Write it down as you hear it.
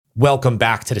Welcome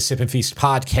back to the Sip and Feast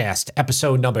podcast,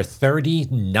 episode number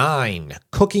 39.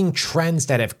 Cooking trends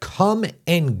that have come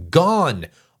and gone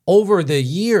over the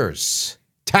years.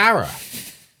 Tara,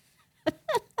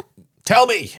 tell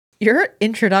me. Your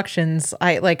introductions,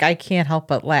 I can't help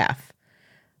but laugh.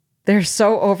 They're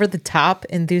so over the top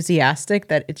enthusiastic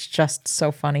that it's just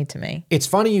so funny to me. It's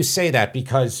funny you say that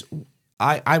because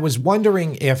I was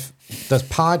wondering if the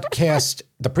podcast,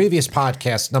 the previous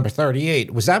podcast, number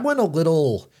 38, was that a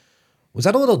little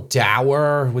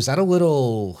dour? Was that a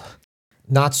little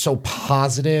not so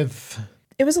positive?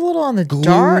 It was a little on the Gloom.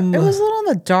 dark. It was a little on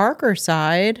the darker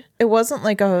side. It wasn't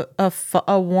like a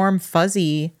warm,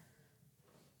 fuzzy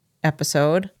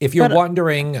episode. If you're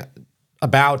wondering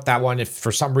about that one, if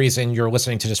for some reason you're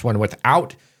listening to this one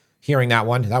without hearing that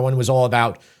one was all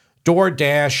about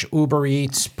DoorDash, Uber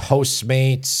Eats,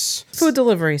 Postmates, food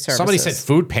delivery services. Somebody said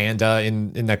Food Panda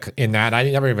in that.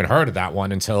 I never even heard of that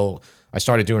one until I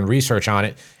started doing research on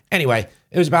it. Anyway,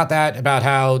 it was about that, about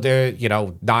how they're,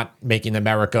 not making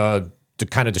America,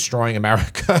 kind of destroying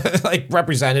America, like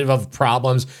representative of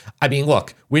problems. I mean,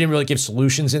 look, we didn't really give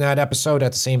solutions in that episode.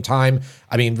 At the same time,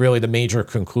 I mean, really the major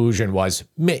conclusion was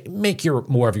make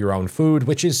more of your own food,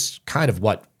 which is kind of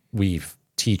what we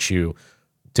teach you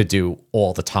to do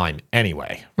all the time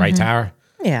anyway. Right, Tara?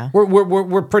 Yeah.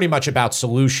 We're pretty much about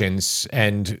solutions,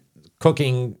 and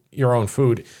cooking your own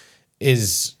food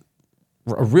is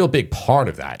a real big part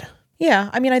of that. Yeah.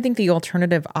 I mean, I think the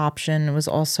alternative option was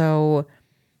also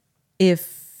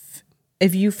if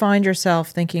you find yourself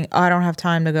thinking, I don't have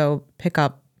time to go pick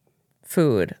up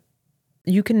food,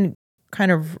 you can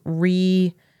kind of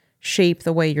reshape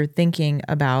the way you're thinking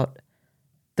about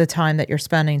the time that you're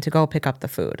spending to go pick up the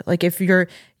food. Like if you're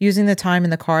using the time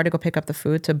in the car to go pick up the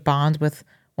food to bond with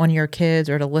one of your kids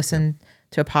or to listen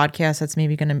to a podcast that's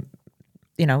maybe going to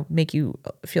make you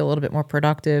feel a little bit more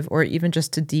productive, or even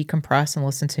just to decompress and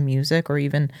listen to music, or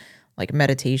even like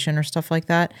meditation or stuff like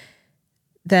that,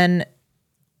 then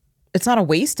it's not a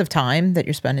waste of time that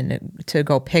you're spending to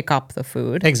go pick up the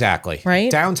food. Exactly.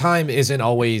 Right? Downtime isn't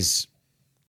always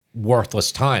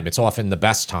worthless time. It's often the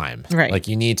best time. Right. Like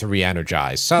you need to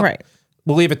re-energize. So Right.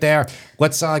 We'll leave it there.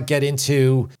 Let's get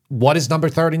into what is number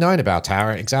 39 about,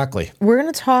 Tara? Exactly. We're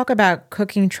going to talk about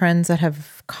cooking trends that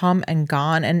have come and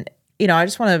gone. And I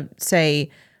just want to say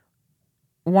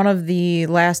one of the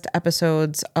last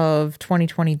episodes of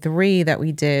 2023 that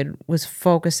we did was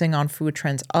focusing on food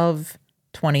trends of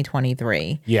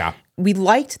 2023. Yeah. We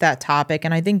liked that topic,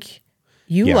 and I think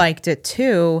you liked it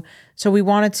too. So we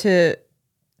wanted to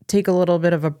take a little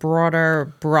bit of a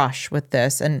broader brush with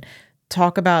this and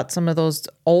talk about some of those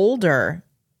older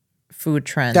food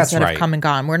trends that have come and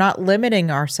gone. We're not limiting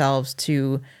ourselves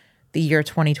to the year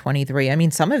 2023. I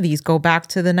mean, some of these go back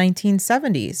to the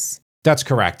 1970s. That's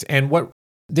correct. And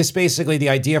the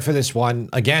idea for this one,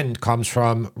 again, comes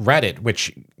from Reddit,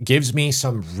 which gives me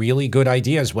some really good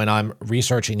ideas when I'm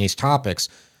researching these topics.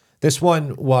 This one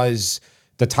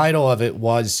the title of it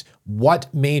was, what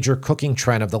major cooking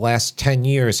trend of the last 10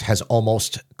 years has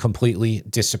almost completely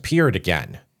disappeared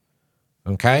again?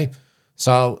 Okay?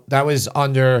 So that was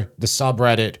under the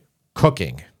subreddit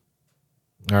cooking.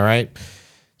 All right?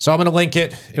 So I'm going to link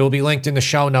it. It will be linked in the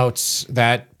show notes,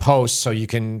 that post, so you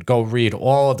can go read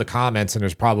all of the comments, and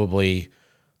there's probably a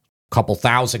couple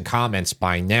thousand comments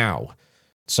by now.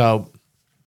 So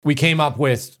we came up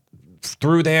with,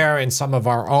 through there, and some of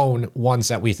our own ones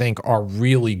that we think are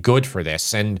really good for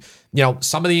this. And,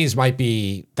 some of these might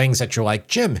be things that you're like,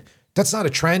 Jim, that's not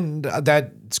a trend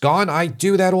that's gone. I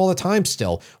do that all the time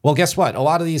still. Well, guess what? A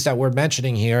lot of these that we're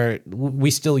mentioning here,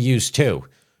 we still use too.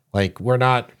 We're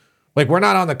not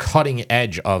on the cutting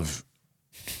edge of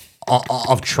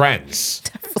trends.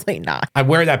 Definitely not. I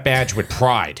wear that badge with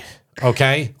pride,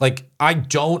 okay? I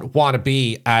don't want to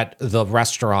be at the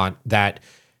restaurant that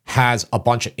has a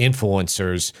bunch of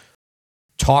influencers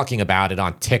talking about it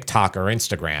on TikTok or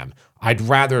Instagram. I'd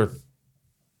rather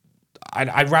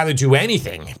do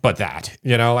anything but that.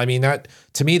 I mean, that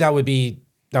to me that would be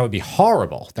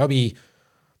horrible. That would be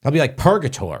like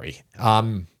purgatory.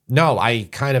 No, I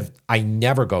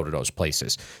never go to those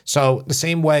places. So the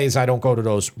same way as I don't go to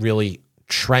those really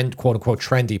quote unquote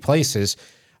trendy places,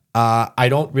 I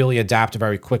don't really adapt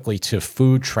very quickly to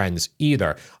food trends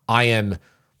either. I am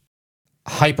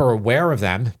hyper aware of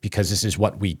them because this is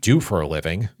what we do for a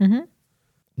living. Mm-hmm.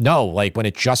 No, when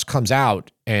it just comes out,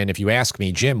 and if you ask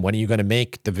me, Jim, when are you going to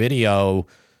make the video,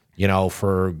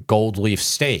 for gold leaf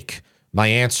steak? My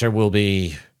answer will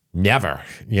be never,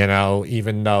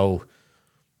 even though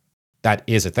that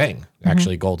is a thing.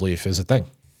 Actually, gold leaf is a thing.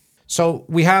 So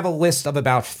we have a list of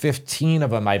about 15 of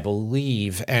them, I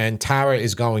believe, and Tara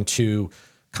is going to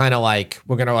kind of like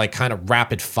we're gonna like kind of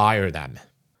rapid fire them.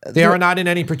 They are not in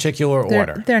any particular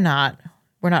order. They're not.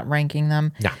 We're not ranking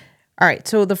them. No. All right.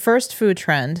 So the first food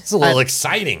trend. It's a little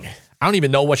exciting. I don't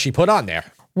even know what she put on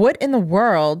there. What in the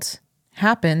world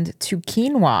happened to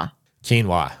quinoa?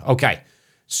 Quinoa. Okay.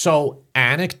 So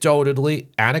anecdotally,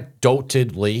 how do you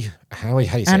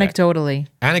say Anecdotally.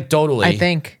 that? Anecdotally. I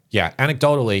think. Yeah,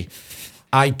 anecdotally,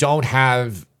 I don't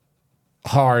have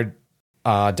hard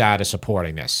data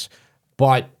supporting this,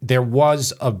 but there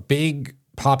was a big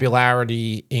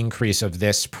popularity increase of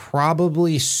this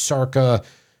probably circa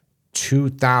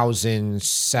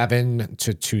 2007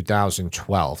 to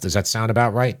 2012. Does that sound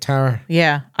about right, Tara?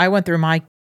 Yeah. I went through my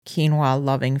quinoa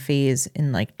loving phase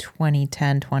in like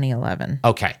 2010, 2011.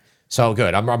 Okay. So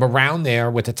good. I'm around there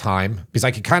with the time because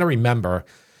I can kind of remember.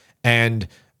 And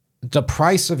the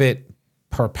price of it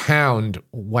per pound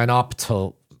went up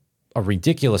to a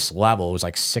ridiculous level. It was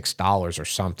like $6 or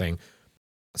something.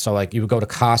 So like you would go to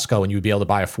Costco and you'd be able to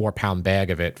buy a 4-pound bag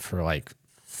of it for like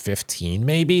 15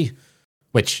 maybe,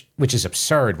 which is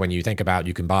absurd when you think about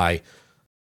you can buy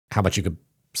how much you could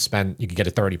spend. You could get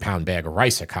a 30-pound bag of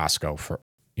rice at Costco for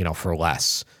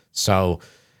less. So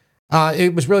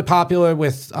it was really popular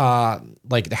with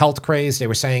like the health craze. They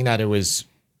were saying that it was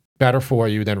better for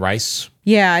you than rice.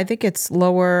 Yeah, I think it's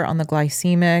lower on the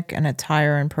glycemic and it's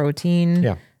higher in protein.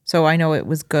 Yeah. So I know it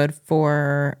was good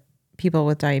for people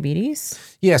with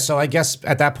diabetes. Yeah, so I guess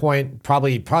at that point,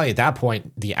 probably at that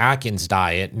point, the Atkins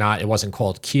diet, it wasn't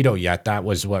called keto yet. That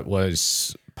was what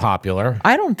was popular.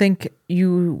 I don't think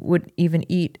you would even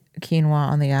eat quinoa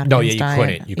on the Atkins diet. No, yeah,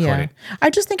 you couldn't. I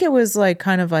just think it was like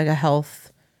kind of like a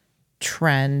health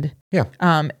trend. Yeah.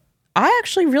 I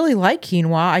actually really like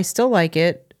quinoa. I still like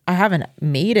it. I haven't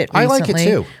made it recently. I like it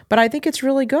too. But I think it's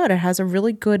really good. It has a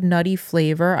really good nutty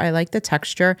flavor. I like the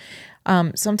texture.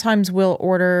 Sometimes we'll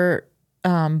order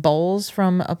bowls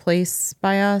from a place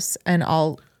by us and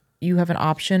you have an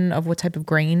option of what type of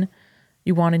grain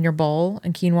you want in your bowl,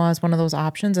 and quinoa is one of those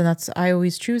options, and I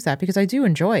always choose that because I do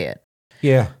enjoy it.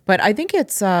 Yeah. But I think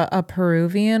it's a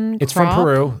Peruvian It's crop, from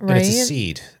Peru, right? and it's a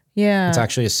seed. Yeah. It's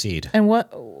actually a seed. And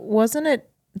wasn't it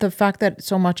the fact that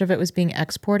so much of it was being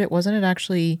exported? Wasn't it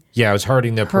actually Yeah, it was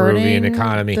hurting the Peruvian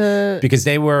economy because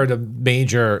they were the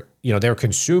major, they were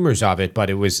consumers of it,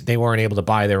 but they weren't able to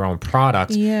buy their own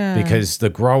product because the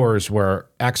growers were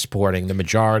exporting the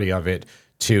majority of it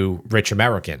to rich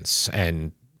Americans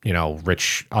and,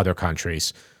 rich other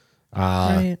countries,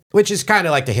 right. which is kind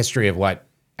of like the history of what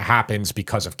happens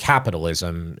because of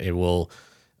capitalism. It will,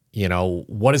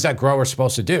 what is that grower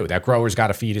supposed to do? That grower's got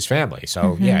to feed his family.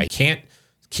 So yeah, he can't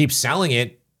keep selling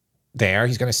it there.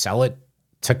 He's going to sell it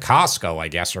to Costco, I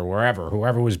guess, or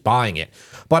whoever was buying it.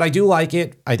 But I do like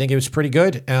it. I think it was pretty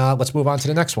good. Let's move on to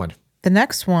the next one. The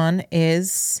next one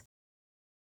is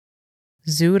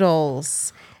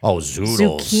zoodles. Oh, zoodles.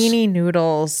 Zucchini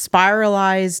noodles,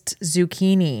 spiralized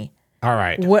zucchini. All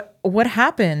right. What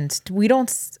happened? We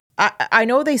don't. I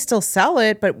know they still sell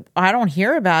it, but I don't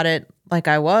hear about it like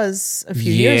I was a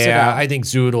few years ago. Yeah, I think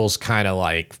zoodles kind of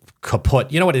like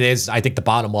kaput. You know what it is? I think the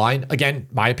bottom line, again,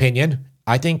 my opinion,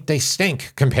 I think they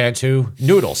stink compared to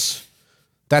noodles.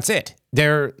 That's it.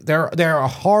 They're a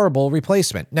horrible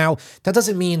replacement. Now, that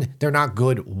doesn't mean they're not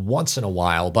good once in a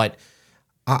while, but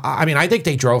I mean, I think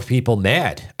they drove people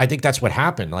mad. I think that's what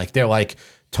happened. Like they're like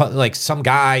some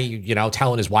guy,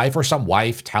 telling his wife or some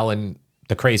wife telling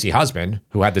the crazy husband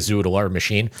who had the zoodler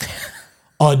machine,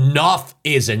 enough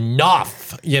is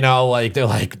enough. Like they're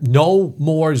like, no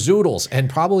more zoodles. And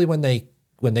probably when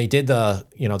they did the,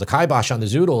 the kibosh on the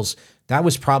zoodles, that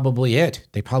was probably it.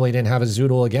 They probably didn't have a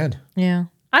zoodle again. Yeah.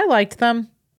 I liked them.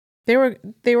 They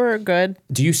were good.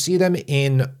 Do you see them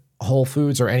in Whole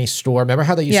Foods or any store? Remember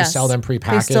how they used to sell them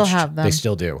prepackaged? They still have them. They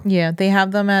still do. Yeah, they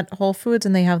have them at Whole Foods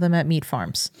and they have them at meat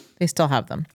farms. They still have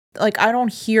them. Like, I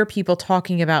don't hear people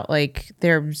talking about like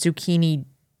their zucchini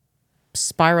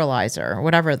spiralizer or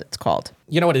whatever it's called.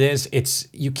 You know what it is?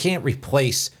 You can't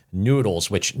replace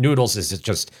noodles, which noodles is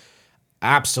just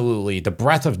absolutely the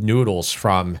breadth of noodles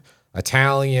from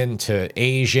Italian to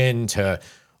Asian to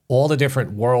all the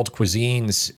different world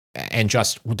cuisines and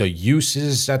just the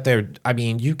uses that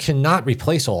you cannot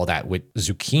replace all that with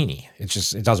zucchini.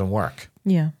 It doesn't work.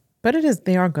 Yeah, but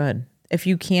they are good. If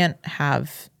you can't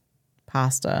have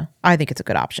pasta, I think it's a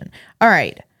good option. All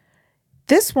right.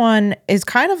 This one is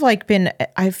kind of like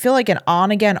I feel like an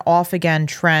on again, off again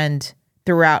trend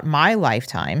throughout my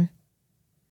lifetime.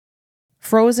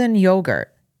 Frozen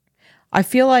yogurt. I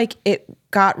feel like it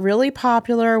got really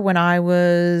popular when I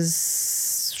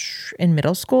was in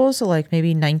middle school, so like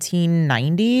maybe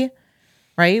 1990,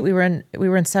 right? We were in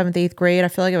 7th, 8th grade. I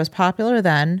feel like it was popular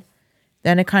then.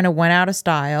 Then it kind of went out of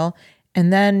style.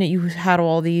 And then you had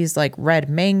all these like Red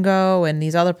Mango and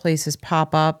these other places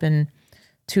pop up in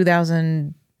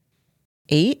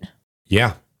 2008,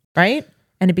 Yeah. right?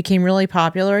 And it became really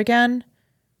popular again.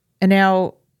 And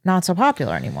now not so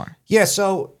popular anymore. Yeah,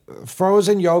 so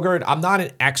frozen yogurt, I'm not an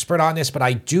expert on this, but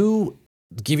I do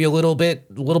give you a little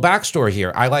backstory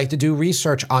here. I like to do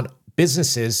research on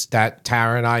businesses that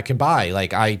Tara and I can buy.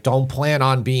 Like, I don't plan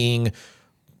on being,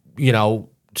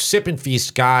 sip and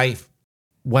feast guy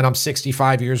when I'm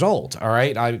 65 years old. All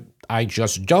right. I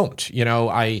just don't,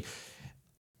 I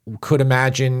could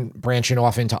imagine branching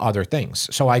off into other things.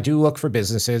 So I do look for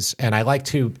businesses, and I like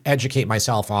to educate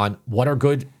myself on what are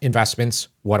good investments,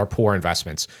 what are poor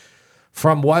investments.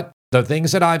 From what the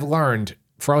things that I've learned,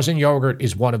 frozen yogurt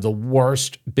is one of the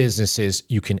worst businesses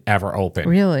you can ever open.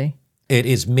 Really? It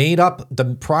is made up,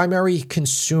 the primary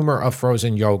consumer of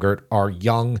frozen yogurt are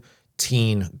young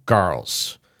teen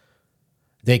girls.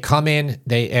 They come in,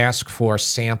 they ask for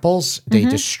samples, they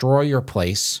destroy your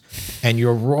place, and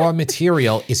your raw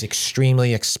material is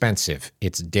extremely expensive.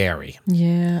 It's dairy.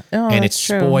 Yeah. Oh, And it that's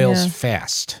true. spoils Yeah.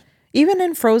 fast. Even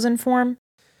in frozen form?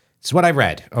 It's what I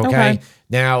read, okay? Okay.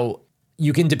 Now,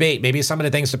 you can debate. Maybe some of the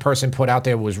things the person put out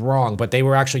there was wrong, but they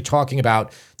were actually talking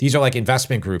about, these are like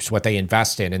investment groups, what they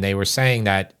invest in, and they were saying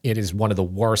that it is one of the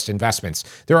worst investments.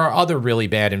 There are other really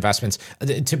bad investments.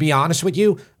 To be honest with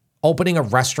you, opening a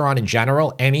restaurant in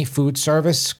general, any food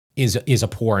service is a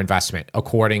poor investment,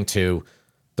 according to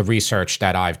the research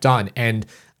that I've done. And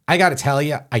I got to tell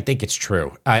you, I think it's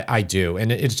true. I do.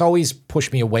 And it's always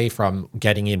pushed me away from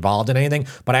getting involved in anything.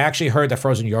 But I actually heard that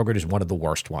frozen yogurt is one of the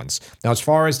worst ones. Now, as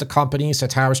far as the companies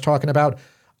that Tara's talking about,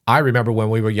 I remember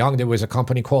when we were young, there was a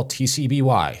company called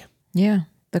TCBY. Yeah.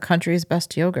 The country's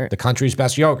best yogurt. The country's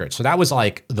best yogurt. So that was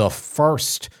like the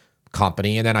first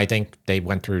company. And then I think they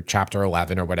went through Chapter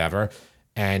 11 or whatever.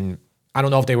 And I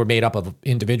don't know if they were made up of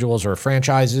individuals or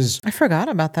franchises. I forgot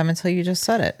about them until you just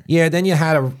said it. Yeah, then you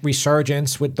had a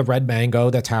resurgence with the Red Mango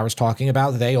that Tara's talking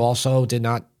about. They also did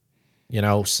not,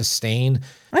 sustain.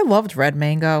 I loved Red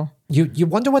Mango. You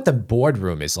wonder what the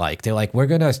boardroom is like. They're like, we're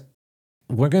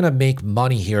gonna make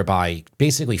money here by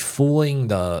basically fooling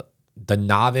the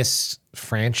novice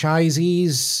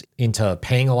franchisees into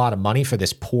paying a lot of money for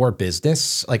this poor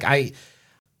business. Like I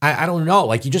don't know.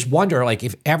 Like, you just wonder, like,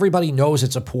 if everybody knows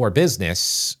it's a poor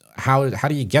business, how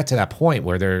do you get to that point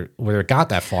where they got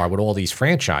that far with all these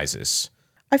franchises?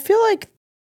 I feel like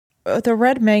the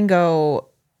Red Mango,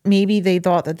 maybe they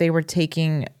thought that they were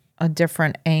taking a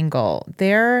different angle.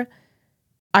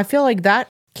 I feel like that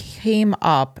came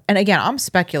up, and again, I'm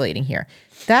speculating here.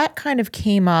 That kind of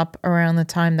came up around the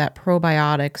time that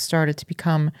probiotics started to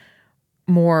become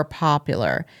more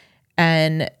popular.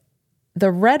 And the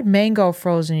Red Mango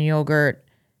frozen yogurt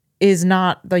is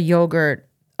not the yogurt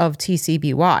of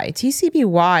TCBY.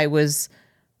 TCBY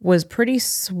was pretty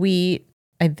sweet,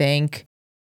 I think.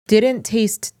 Didn't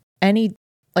taste any,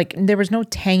 like, there was no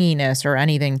tanginess or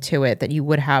anything to it that you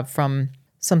would have from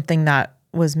something that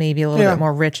was maybe a little bit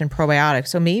more rich in probiotics.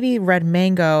 So maybe Red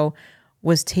Mango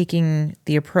was taking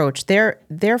the approach.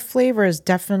 Their flavors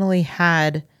definitely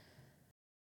had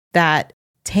that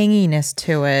tanginess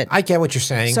to it. I get what you're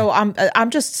saying. So I'm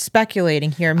just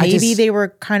speculating here. Maybe they were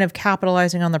kind of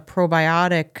capitalizing on the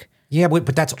probiotic. Yeah,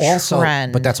 but that's also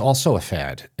trend. But that's also a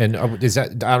fad. And is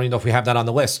that, I don't even know if we have that on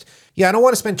the list. Yeah, I don't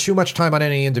want to spend too much time on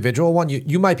any individual one.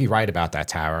 You might be right about that,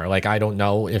 Tara. Like, I don't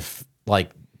know if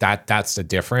like that's a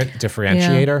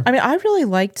differentiator. Yeah. I mean, I really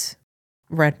liked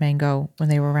Red Mango when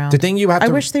they were around. The thing you have I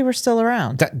to, wish they were still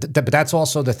around. but that's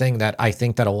also the thing that I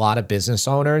think that a lot of business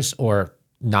owners or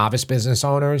novice business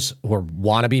owners or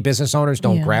wannabe business owners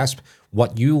don't grasp.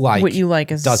 What you like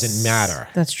doesn't matter.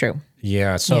 That's true.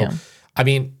 Yeah. So, I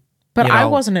mean, but I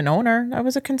wasn't an owner. I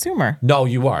was a consumer. No,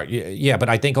 you are. Yeah, but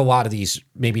I think a lot of these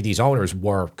owners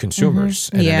were consumers,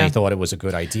 and then they thought it was a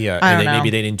good idea, and maybe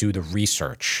they didn't do the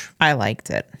research. I liked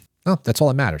it. Oh, that's all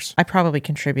that matters. I probably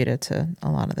contributed to a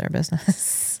lot of their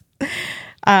business.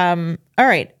 All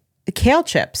right. The kale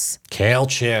chips. Kale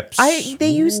chips. They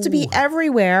used to be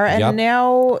everywhere, and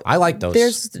now I like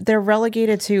those. They're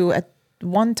relegated to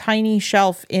one tiny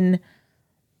shelf in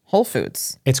Whole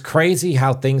Foods. It's crazy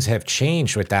how things have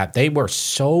changed with that. They were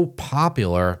so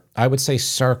popular, I would say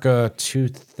circa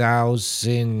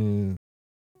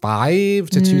 2005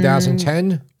 to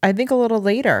 2010. I think a little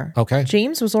later. Okay.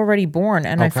 James was already born,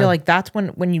 and I feel like that's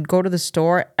when you go to the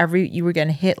store, you were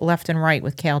getting hit left and right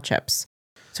with kale chips.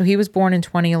 So he was born in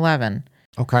 2011.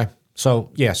 Okay.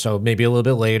 So maybe a little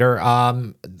bit later.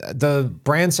 The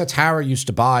brands that Tara used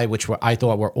to buy, which I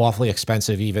thought were awfully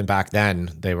expensive even back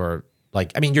then, they were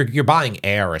like, I mean, you're buying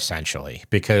air essentially,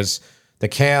 because the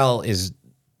kale is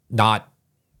not,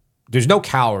 there's no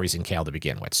calories in kale to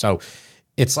begin with. So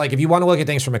it's like, if you want to look at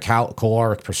things from a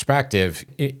caloric perspective,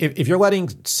 if you're letting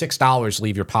 $6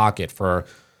 leave your pocket for,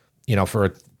 for a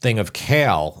thing of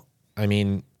kale, I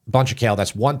mean, a bunch of kale,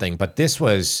 that's one thing, but this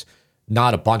was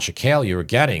not a bunch of kale you were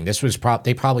getting. This was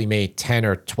they probably made 10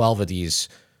 or 12 of these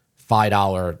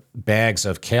 $5 bags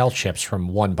of kale chips from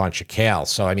one bunch of kale.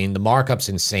 So, I mean, the markup's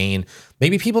insane.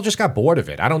 Maybe people just got bored of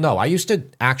it. I don't know. I used to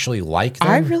actually like them.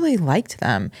 I really liked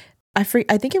them. I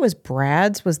think it was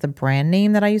Brad's was the brand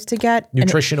name that I used to get.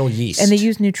 Nutritional yeast. And they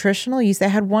used nutritional yeast. They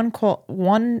had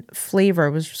one flavor.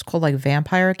 It was just called like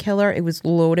Vampire Killer. It was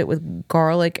loaded with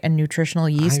garlic and nutritional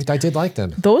yeast. I did like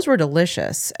them. Those were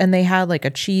delicious. And they had like a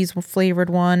cheese flavored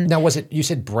one. Now, was it, you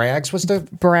said Bragg's was the?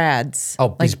 Brad's.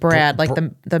 Oh, like Brad, like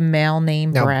the male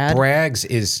name now, Brad. Bragg's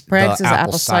is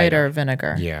apple cider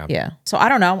vinegar. Yeah. Yeah. So I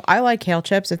don't know. I like kale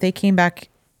chips. If they came back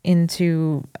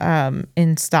into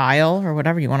in style or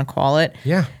whatever you want to call it,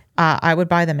 yeah, I would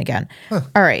buy them again. All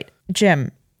right,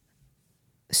 Jim,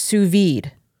 sous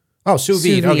vide. Oh, sous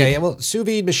vide. Okay, well, sous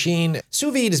vide machine.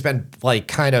 Sous vide has been like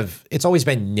kind of, it's always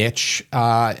been niche.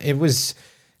 It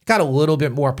got a little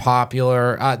bit more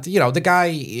popular. The guy,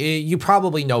 you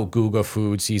probably know Guga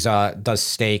Foods. He's does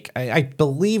steak. I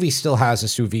believe he still has a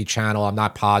sous vide channel. I'm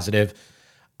not positive.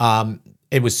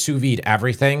 It was Sous Vide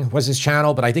Everything was his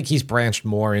channel, but I think he's branched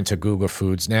more into Guga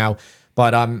Foods now.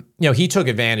 But he took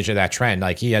advantage of that trend.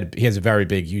 Like he has a very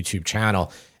big YouTube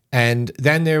channel. And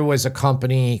then there was a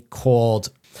company called,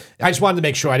 I just wanted to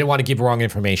make sure I didn't want to give wrong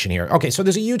information here. Okay, so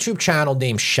there's a YouTube channel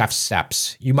named Chef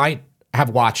Steps. You might have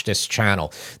watched this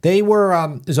channel. They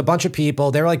were there's a bunch of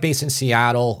people. They were like based in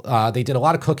Seattle. They did a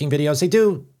lot of cooking videos.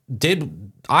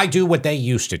 I do what they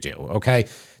used to do. Okay,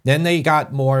 then they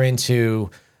got more into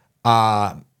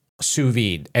sous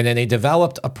vide, and then they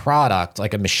developed a product,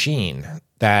 like a machine,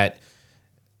 that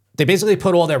they basically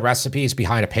put all their recipes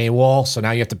behind a paywall. So now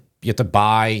you have to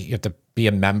be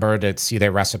a member to see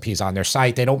their recipes on their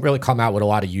site. They don't really come out with a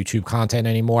lot of YouTube content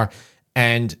anymore.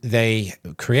 And they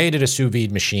created a sous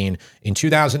vide machine in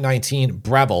 2019.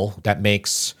 Breville, that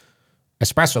makes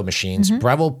espresso machines,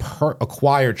 Breville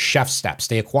acquired Chef Steps.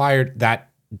 They acquired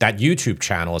that YouTube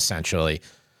channel, essentially.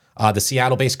 The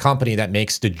Seattle-based company that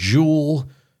makes the Joule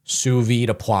sous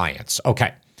vide appliance.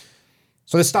 Okay.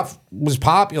 So this stuff was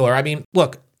popular. I mean,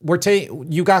 look,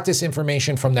 you got this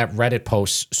information from that Reddit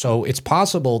post, so it's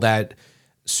possible that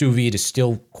sous vide is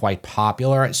still quite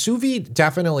popular. Sous vide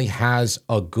definitely has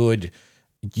a good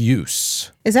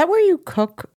use. Is that where you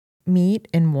cook meat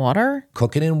in water?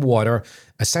 Cook it in water.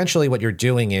 Essentially what you're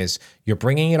doing is you're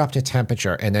bringing it up to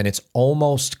temperature, and then it's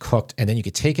almost cooked, and then you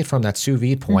could take it from that sous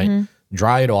vide point,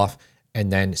 dry it off,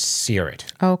 and then sear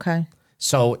it. Okay.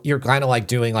 So you're kind of like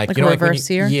doing like a reverse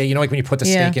sear? Yeah, like when you put the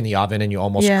steak in the oven and you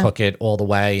almost cook it all the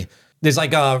way. There's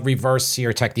like a reverse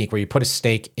sear technique where you put a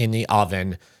steak in the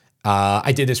oven.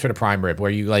 I did this for the prime rib,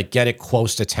 where you like get it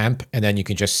close to temp and then you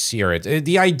can just sear it.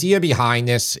 The idea behind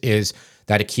this is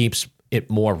that it keeps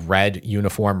it more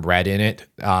uniform red in it,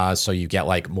 so you get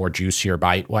like more juicier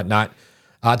bite, whatnot.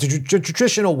 The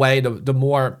traditional way, the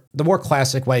more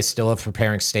classic way still of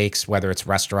preparing steaks, whether it's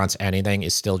restaurants, anything,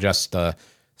 is still just the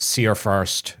sear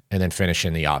first and then finish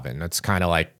in the oven. That's kind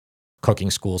of like cooking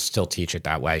schools still teach it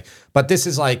that way. But this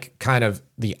is like kind of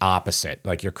the opposite.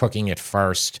 Like you're cooking it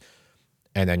first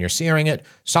and then you're searing it.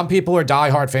 Some people are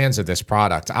diehard fans of this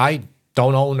product. I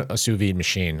don't own a sous vide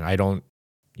machine. I don't,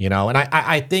 and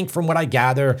I think from what I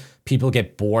gather, people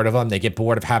get bored of them. They get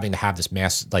bored of having to have this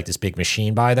this big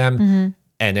machine by them.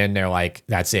 And then they're like,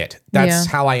 that's it. That's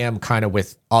how I am kind of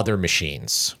with other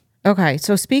machines. Okay,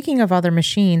 so speaking of other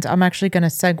machines, I'm actually going to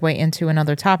segue into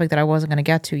another topic that I wasn't going to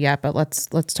get to yet, but let's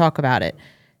talk about it.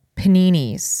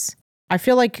 Paninis. I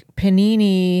feel like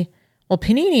panini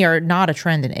are not a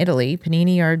trend in Italy.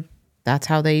 That's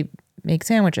how they make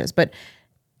sandwiches. But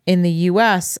in the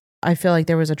US, I feel like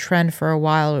there was a trend for a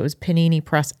while. It was panini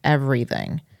press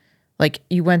everything. Like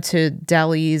you went to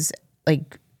delis,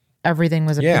 like everything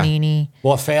was a panini.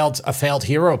 Well, a failed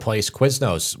hero place,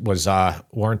 Quiznos, was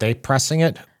weren't they pressing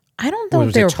it? I don't know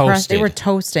if they were pressed. They were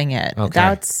toasting it.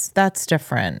 Okay. That's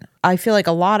different. I feel like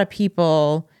a lot of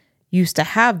people used to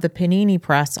have the panini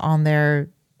press on their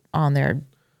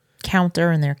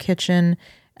counter in their kitchen,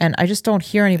 and I just don't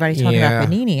hear anybody talking about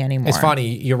panini anymore. It's funny.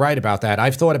 You're right about that.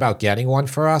 I've thought about getting one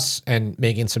for us and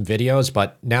making some videos,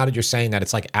 but now that you're saying that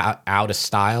it's like out of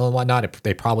style and whatnot,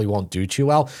 they probably won't do too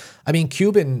well. I mean,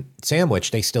 Cuban sandwich,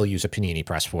 they still use a panini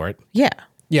press for it. Yeah.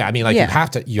 Yeah, I mean, like you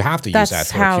have to use that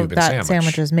for a Cuban sandwich. That's how that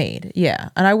sandwich is made. Yeah,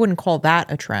 and I wouldn't call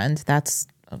that a trend. That's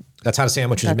how the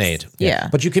sandwich is made. Yeah,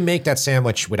 but you can make that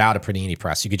sandwich without a panini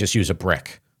press. You could just use a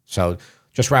brick. So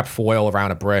Just wrap foil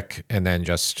around a brick and then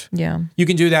just Yeah. You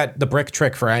can do the brick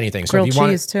trick for anything. So Grilled if you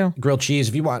want cheese, too. Grilled cheese,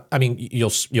 if you want, I mean, you'll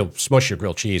smush your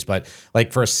grilled cheese, but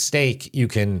like for a steak, you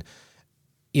can,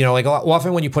 like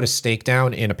often when you put a steak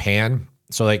down in a pan,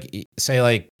 so like say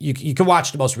like you can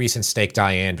watch the most recent Steak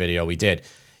Diane video we did.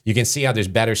 You can see how there's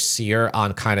better sear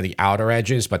on kind of the outer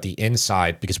edges, but the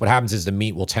inside, because what happens is the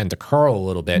meat will tend to curl a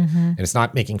little bit and it's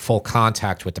not making full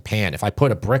contact with the pan. If I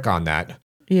put a brick on that,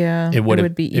 Yeah. it would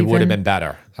have even. been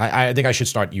better. I think I should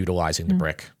start utilizing the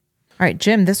brick. All right,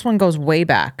 Jim, this one goes way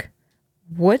back.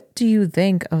 What do you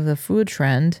think of the food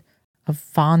trend of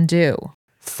fondue?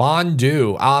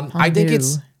 Fondue. I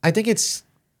think it's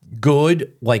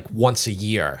good like once a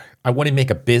year. I wouldn't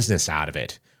make a business out of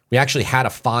it. We actually had a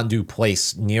fondue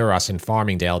place near us in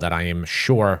Farmingdale that I am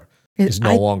sure is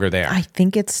no longer there. I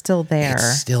think it's still there.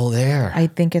 It's still there. I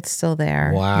think it's still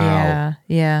there. Wow. Yeah.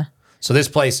 Yeah. So this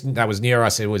place that was near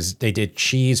us, they did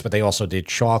cheese, but they also did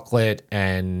chocolate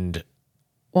and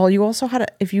Well, you also had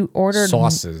if you ordered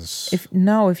sauces. If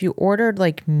you ordered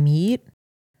like meat,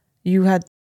 you had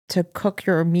to cook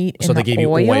your meat in they gave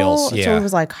oil. you oils, yeah. So it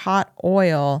was like hot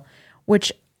oil,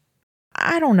 which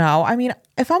I don't know. I mean,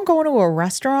 if I'm going to a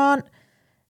restaurant,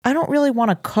 I don't really want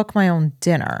to cook my own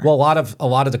dinner. Well, a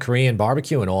lot of the Korean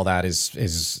barbecue and all that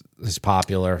is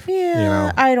popular.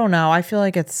 Yeah, I don't know. I feel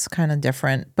like it's kind of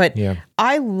different, but Yeah.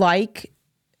 I like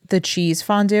the cheese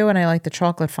fondue and I like the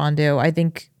chocolate fondue. I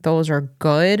think those are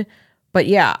good, but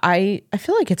yeah, I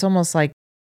feel like it's almost like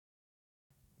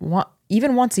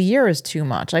even once a year is too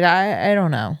much. Like I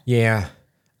don't know. Yeah.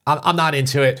 I'm not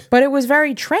into it. But it was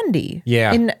very trendy.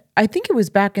 Yeah. I think it was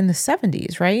back in the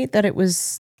 70s, right? That it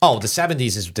was. Oh, the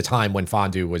 70s is the time when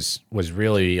fondue was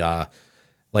really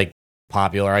like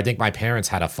popular. I think my parents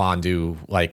had a fondue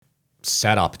like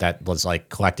setup that was like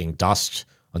collecting dust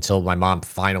until my mom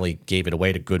finally gave it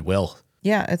away to Goodwill.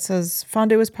 Yeah, it says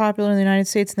fondue was popular in the United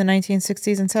States in the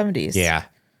 1960s and 70s. Yeah.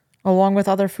 Along with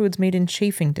other foods made in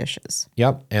chafing dishes.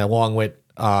 Yep. And along with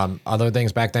other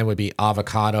things back then would be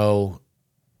avocado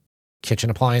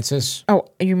kitchen appliances. Oh,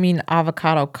 you mean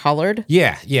avocado colored?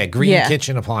 Yeah. Green Yeah.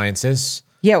 kitchen appliances.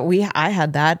 Yeah, I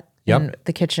had that Yep. in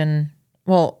the kitchen.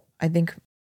 Well, I think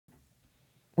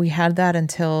we had that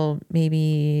until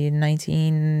maybe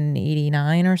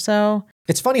 1989 or so.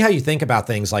 It's funny how you think about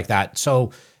things like that.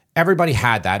 So everybody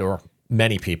had that, or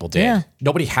many people did. Yeah.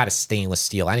 Nobody had a stainless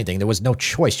steel anything. There was no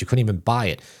choice. You couldn't even buy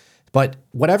it. But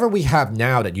whatever we have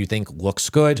now that you think looks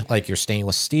good, like your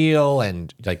stainless steel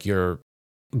and like your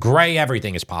gray,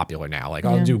 everything is popular now. Like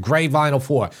I'll do gray vinyl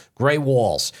floor, gray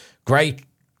walls, gray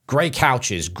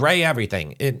couches, gray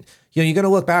everything. You're going to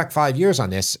look back 5 years on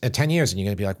this, 10 years, and you're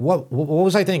going to be like, what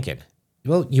was I thinking?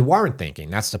 Well, you weren't thinking.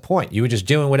 That's the point. You were just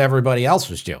doing what everybody else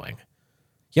was doing.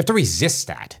 You have to resist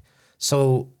that.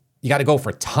 So you got to go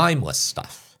for timeless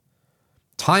stuff.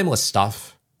 Timeless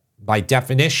stuff, by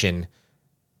definition,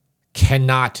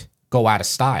 cannot go out of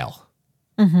style.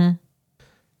 Mm-hmm.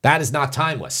 That is not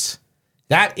timeless.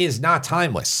 That is not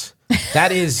timeless.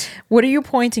 That is. What are you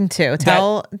pointing to?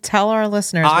 Tell our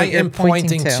listeners. I what you're am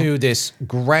pointing to this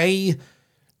gray,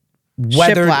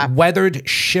 weathered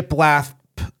shiplap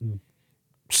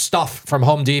stuff from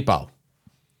Home Depot.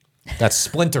 That's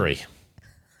splintery.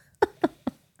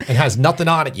 It has nothing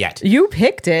on it yet. You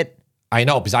picked it. I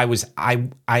know, because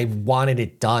I wanted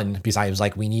it done because I was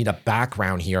like, we need a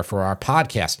background here for our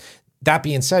podcast. That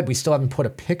being said, we still haven't put a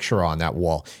picture on that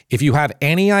wall. If you have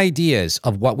any ideas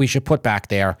of what we should put back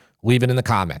there, leave it in the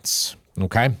comments.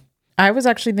 Okay? I was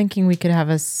actually thinking we could have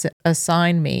a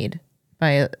sign made by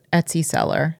an Etsy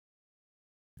seller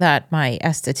that my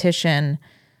esthetician,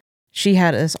 she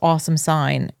had this awesome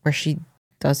sign where she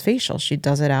does facials. She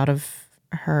does it out of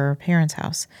her parents'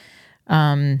 house.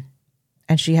 And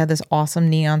she had this awesome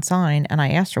neon sign. And I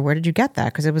asked her, where did you get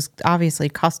that? Because it was obviously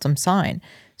custom sign.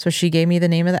 So she gave me the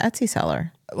name of the Etsy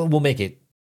seller. We'll make it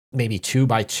maybe 2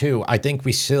 by 2. I think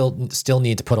we still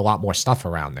need to put a lot more stuff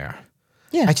around there.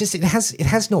 Yeah. It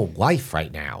has no life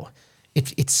right now.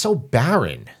 It's so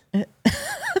barren.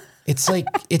 It's like,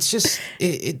 it's just,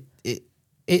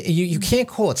 you can't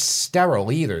call it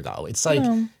sterile either, though. It's like,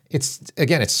 it's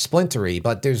splintery,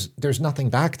 but there's nothing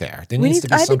back there. There needs to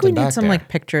be something back there. I think we need some like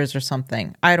pictures or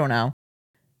something. I don't know.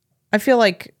 I feel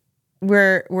like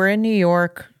we're in New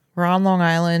York. We're on Long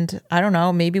Island. I don't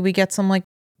know. Maybe we get some like.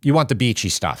 You want the beachy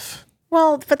stuff.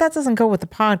 Well, but that doesn't go with the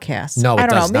podcast. No, it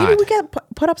does not. Maybe we get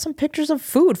put up some pictures of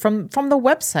food from the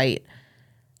website.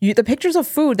 The pictures of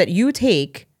food that you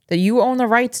take, that you own the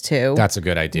rights to. That's a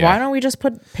good idea. Why don't we just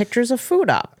put pictures of food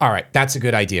up? All right, that's a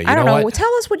good idea. I don't know. What?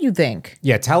 Tell us what you think.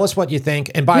 Yeah, tell us what you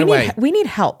think. And by the way, we need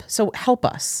help. So help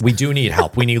us. We do need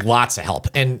help. We need lots of help.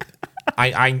 And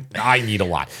I need a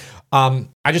lot.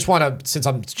 I just want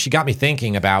to, she got me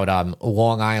thinking about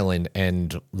Long Island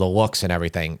and the looks and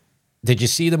everything. Did you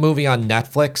see the movie on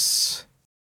Netflix?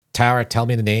 Tara, tell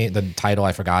me the title.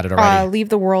 I forgot it already. Leave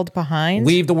the World Behind.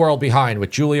 Leave the World Behind with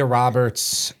Julia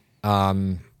Roberts,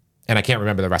 and I can't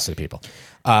remember the rest of the people.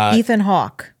 Ethan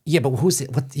Hawke. Yeah, but who's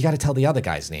it? What you got to tell the other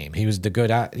guy's name? He was the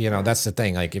good. That's the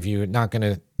thing. Like, if you're not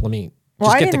gonna, let me. Well,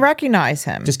 I didn't recognize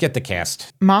him. Just get the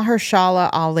cast. Mahershala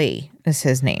Ali is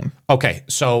his name. Okay,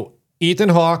 so Ethan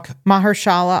Hawke,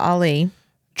 Mahershala Ali,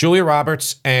 Julia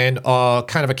Roberts, and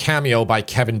kind of a cameo by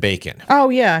Kevin Bacon. Oh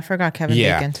yeah, I forgot Kevin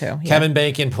Bacon too. Yeah. Kevin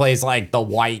Bacon plays like the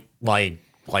white, like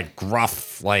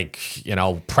gruff,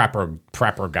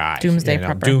 prepper guy. Doomsday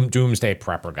prepper. Doomsday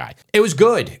prepper guy. It was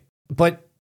good, but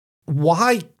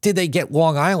why did they get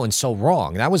Long Island so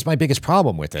wrong? That was my biggest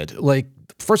problem with it. Like,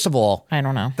 first of all, I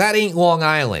don't know. That ain't Long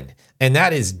Island. And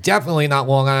that is definitely not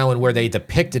Long Island where they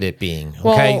depicted it being. Okay,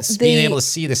 Well, being able to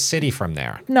see the city from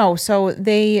there. No, so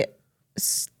the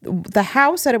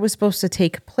house that it was supposed to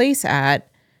take place at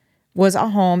was a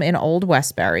home in Old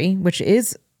Westbury, which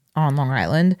is on Long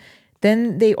Island.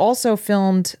 Then they also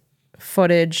filmed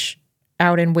footage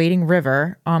out in Wading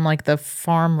River on like the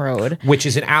farm road, which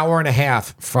is an hour and a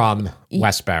half from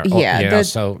Westbury. Yeah,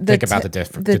 so think about the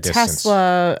distance.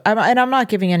 Tesla, and I'm not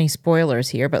giving any spoilers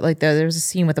here, but like there's a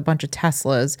scene with a bunch of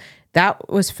Teslas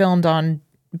that was filmed on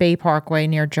Bay Parkway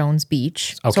near Jones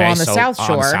Beach. Okay, so on the South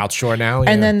Shore. On the South Shore now.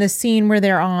 And then the scene where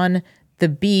they're on the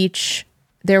beach,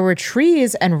 there were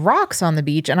trees and rocks on the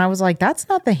beach. And I was like, that's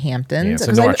not the Hamptons.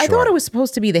 Yeah, I thought it was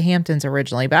supposed to be the Hamptons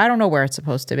originally, but I don't know where it's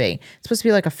supposed to be. It's supposed to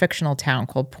be like a fictional town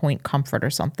called Point Comfort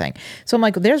or something. So I'm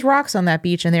like, there's rocks on that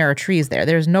beach and there are trees there.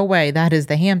 There's no way that is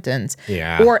the Hamptons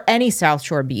or any South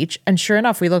Shore beach. And sure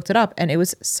enough, we looked it up and it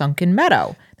was Sunken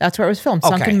Meadow. That's where it was filmed,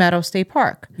 Sunken Meadow State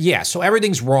Park. Yeah, so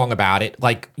everything's wrong about it.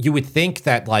 Like, you would think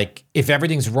that, like, if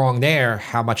everything's wrong there,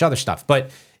 how much other stuff? But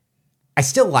I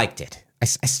still liked it.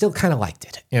 I still kind of liked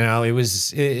it.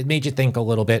 It made you think a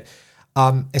little bit.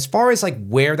 As far as, like,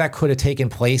 where that could have taken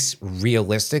place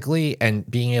realistically and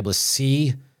being able to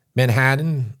see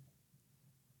Manhattan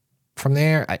from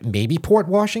there, maybe Port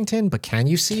Washington, but can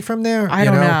you see from there? I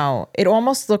don't know. It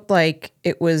almost looked like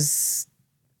it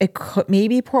could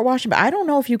maybe Port Washington, but I don't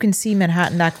know if you can see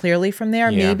Manhattan that clearly from there.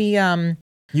 Yeah. Maybe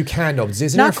you can though.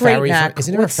 Isn't there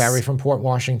a ferry from Port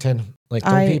Washington? Like,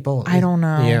 don't people? I don't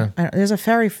know. Yeah. There's a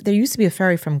ferry. There used to be a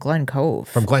ferry from Glen Cove.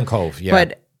 From Glen Cove, yeah.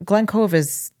 But Glen Cove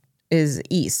is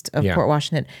east of Port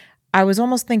Washington. I was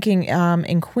almost thinking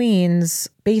in Queens,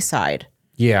 Bayside.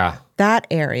 Yeah. That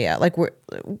area. Like,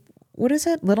 what is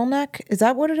it? Little Neck? Is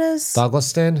that what it is?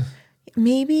 Douglaston?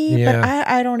 Maybe, but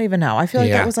I don't even know. I feel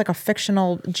like that was like a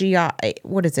fictional GI.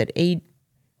 What is it?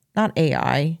 Not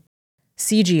AI,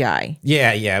 CGI.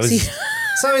 Yeah. It was.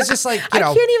 So it's just like, I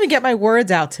can't even get my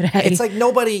words out today. It's like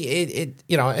nobody.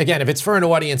 Again, if it's for an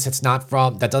audience, it's not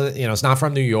from it's not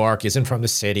from New York, isn't from the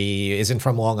city, isn't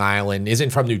from Long Island, isn't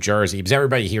from New Jersey, because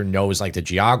everybody here knows like the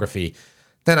geography.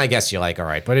 Then I guess you're like, all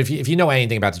right. But if you know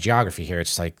anything about the geography here,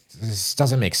 it's like, this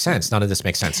doesn't make sense. None of this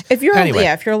makes sense. If you're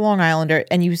a Long Islander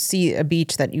and you see a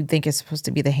beach that you think is supposed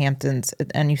to be the Hamptons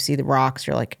and you see the rocks,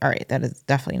 you're like, all right, that is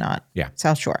definitely not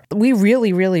South Shore. We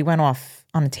really, really went off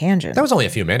on a tangent. That was only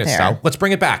a few minutes, though. Let's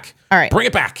bring it back. All right. Bring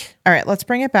it back. All right, let's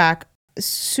bring it back.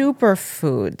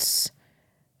 Superfoods.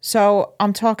 So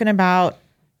I'm talking about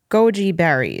goji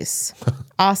berries,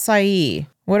 acai.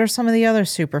 What are some of the other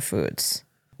superfoods?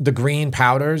 The green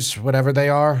powders, whatever they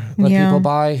are, that people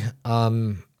buy.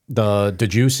 The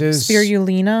juices.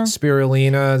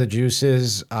 Spirulina, the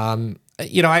juices. I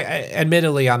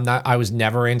admittedly, I was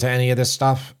never into any of this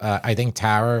stuff. I think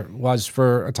Tara was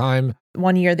for a time.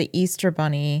 One year, the Easter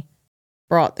Bunny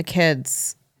brought the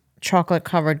kids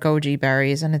chocolate-covered goji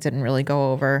berries, and it didn't really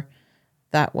go over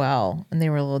that well, and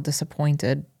they were a little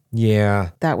disappointed.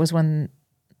 Yeah. That was when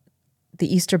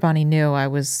the Easter Bunny knew I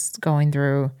was going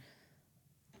through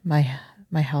my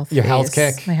health Your phase. health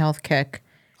kick? My health kick.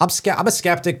 I'm a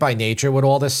skeptic by nature with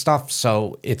all this stuff,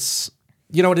 so it's,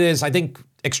 you know what it is? I think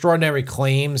extraordinary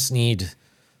claims need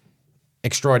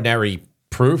extraordinary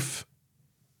proof.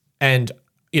 And,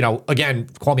 again,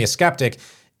 call me a skeptic.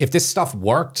 If this stuff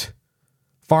worked,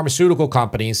 pharmaceutical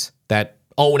companies that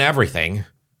own everything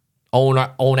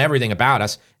about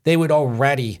us, they would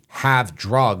already have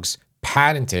drugs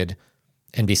patented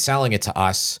and be selling it to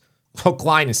us hook,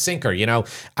 line, and sinker.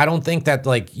 I don't think that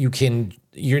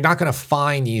you're not going to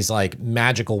find these like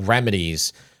magical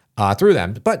remedies through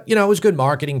them. But, it was good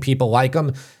marketing. People like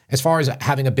them. As far as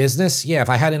having a business, if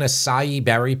I had an acai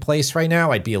berry place right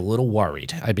now, I'd be a little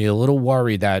worried. I'd be a little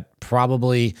worried that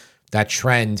probably that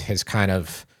trend has kind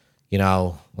of,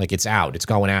 like it's out, it's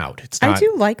going out. It's I not.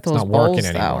 do like it's those not working bowls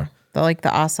anymore. though. Like the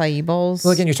acai bowls.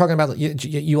 Well, again, you're talking about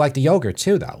you like the yogurt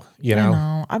too, though. I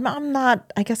know. I'm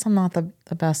not. I guess I'm not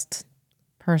the best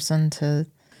person to.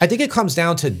 I think it comes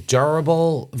down to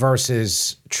durable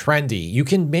versus trendy. You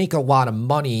can make a lot of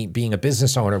money being a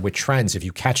business owner with trends if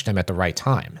you catch them at the right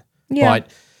time. Yeah.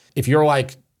 But if you're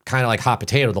like kind of like hot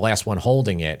potato, the last one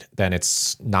holding it, then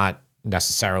it's not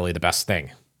necessarily the best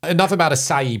thing. Enough about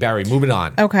acai berry. Moving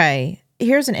on. Okay.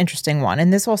 Here's an interesting one.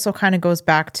 And this also kind of goes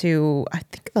back to, I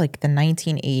think, like the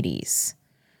 1980s.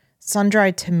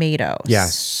 Sun-dried tomatoes.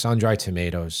 Yes, sun-dried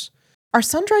tomatoes. Are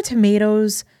sun-dried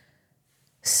tomatoes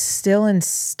still in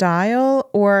style,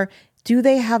 or do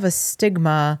they have a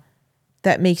stigma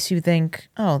that makes you think,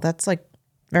 oh, that's like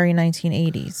very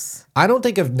 1980s? I don't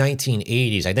think of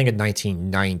 1980s. I think of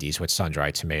 1990s with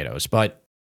sun-dried tomatoes. But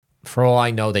for all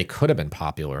I know, they could have been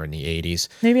popular in the 80s.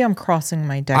 Maybe I'm crossing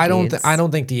my decades. I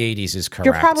don't think the 80s is correct.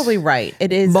 You're probably right.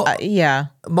 It is. Yeah.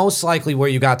 Most likely where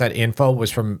you got that info was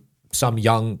from some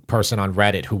young person on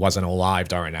Reddit who wasn't alive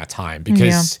during that time,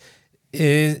 because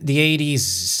the 80s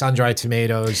sun-dried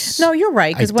tomatoes. No, you're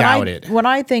right. Because when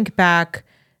I think back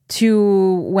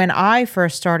to when I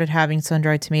first started having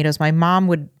sun-dried tomatoes, my mom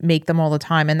would make them all the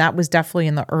time, and that was definitely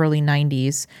in the early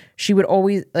 90s. She would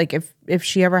always, like, if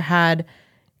she ever had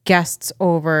guests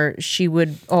over, she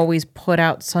would always put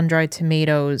out sun-dried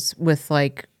tomatoes with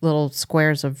like little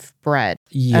squares of bread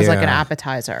as like an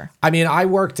appetizer. I mean, I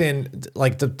worked in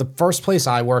like the first place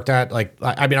I worked at, like,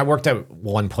 I mean, I worked at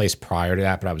one place prior to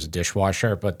that, but I was a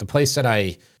dishwasher. But the place that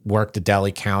I worked the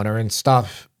deli counter and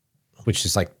stuff, which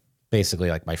is like basically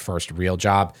like my first real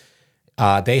job,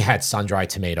 they had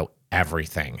sun-dried tomato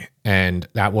everything. And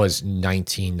that was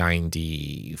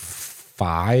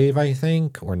 1995, I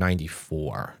think, or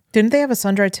 94. Didn't they have a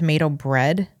sun-dried tomato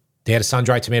bread? They had a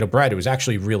sun-dried tomato bread. It was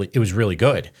actually really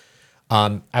good.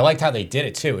 I liked how they did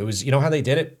it too. It was, how they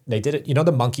did it? They did it,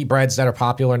 the monkey breads that are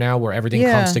popular now where everything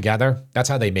comes together? That's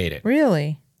how they made it.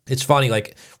 Really? It's funny,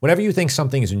 like whenever you think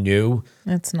something's new,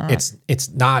 it's not. It's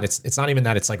not. It's not even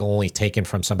that it's like only taken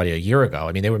from somebody a year ago.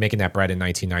 I mean, they were making that bread in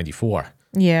 1994.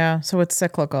 Yeah, so it's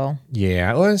cyclical.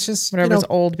 Yeah, well, it's just whatever's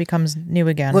old becomes new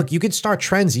again. Look, you could start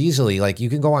trends easily. Like you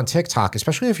can go on TikTok,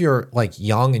 especially if you're like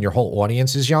young and your whole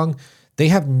audience is young. They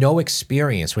have no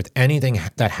experience with anything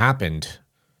that happened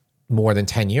more than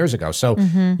 10 years ago. So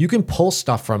you can pull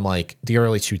stuff from like the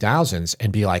early 2000s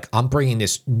and be like, I'm bringing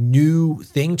this new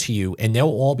thing to you. And they'll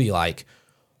all be like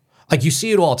you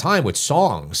see it all the time with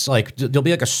songs. Like there'll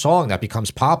be like a song that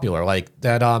becomes popular, like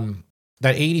that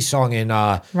 80s song in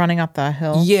Running Up That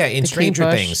Hill. Yeah, in the Stranger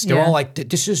Kate Bush, Things. They're all like,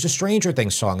 this is the Stranger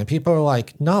Things song. And people are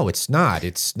like, no, it's not.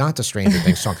 It's not the Stranger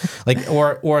Things song. Like,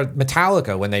 or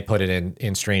Metallica when they put it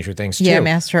in Stranger Things too. Yeah,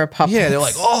 Master of Puppets. Yeah, they're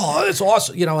like, oh, it's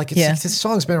awesome. Like this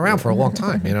song's been around for a long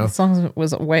time, The song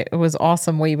was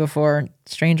awesome way before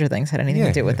Stranger Things had anything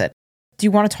to do with it. Do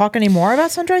you want to talk any more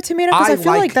about sun-dried tomato? Because I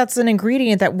feel like that's an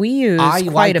ingredient that we use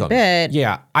quite a bit.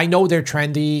 Yeah, I know they're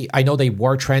trendy. I know they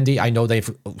were trendy. I know they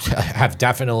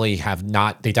definitely have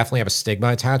a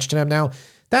stigma attached to them now.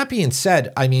 That being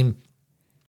said, I mean,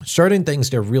 certain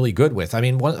things they're really good with. I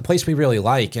mean, a place we really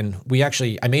like, and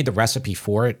I made the recipe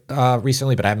for it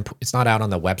recently, but it's not out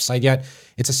on the website yet.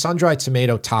 It's a sun-dried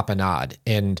tomato tapenade.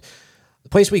 And the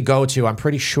place we go to, I'm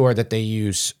pretty sure that they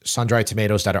use sun-dried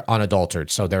tomatoes that are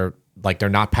unadulterated. So they're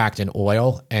not packed in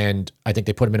oil. And I think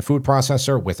they put them in a food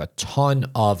processor with a ton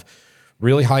of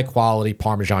really high quality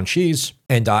Parmesan cheese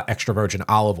and extra virgin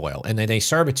olive oil. And then they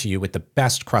serve it to you with the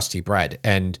best crusty bread.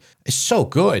 And it's so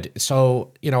good.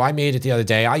 So, I made it the other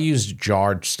day. I used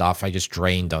jarred stuff. I just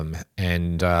drained them.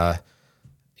 And,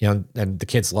 and the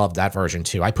kids loved that version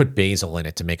too. I put basil in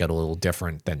it to make it a little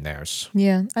different than theirs.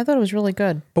 Yeah, I thought it was really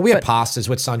good. But we have pastas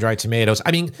with sun-dried tomatoes.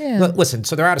 I mean, listen,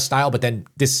 so they're out of style, but then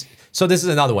this is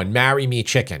another one, Marry Me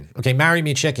Chicken. Okay, Marry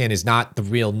Me Chicken is not the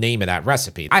real name of that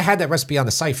recipe. I had that recipe on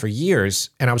the site for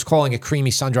years, and I was calling it creamy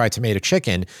sun-dried tomato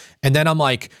chicken. And then I'm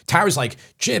like, Tara's like,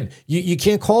 Jim, you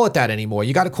can't call it that anymore.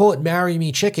 You got to call it Marry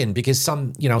Me Chicken because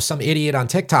some idiot on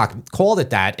TikTok called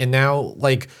it that. And now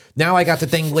I got the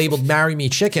thing labeled Marry Me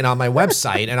Chicken on my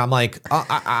website, and I'm like,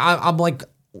 I'm like,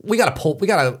 we got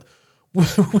to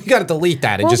delete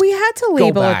that. And we had to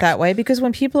label it that way because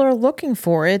when people are looking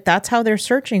for it, that's how they're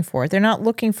searching for it. They're not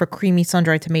looking for creamy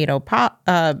sun-dried tomato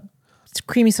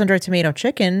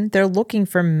chicken. They're looking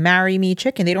for Marry Me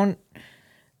Chicken. They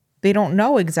don't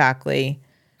know exactly.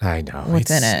 I know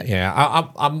what's in it. Yeah,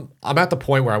 I'm at the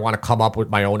point where I want to come up with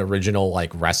my own original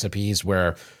like recipes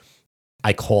where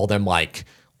I call them like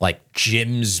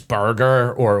Jim's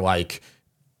Burger or like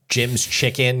Jim's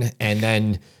Chicken,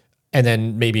 and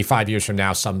then maybe 5 years from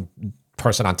now, some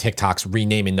person on TikTok's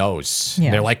renaming those. Yeah.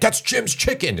 And they're like, that's Jim's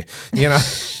chicken, you know?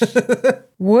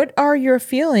 What are your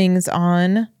feelings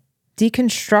on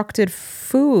deconstructed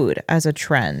food as a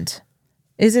trend?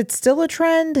 Is it still a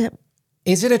trend?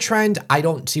 Is it a trend?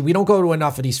 We don't go to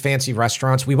enough of these fancy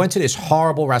restaurants. We went to this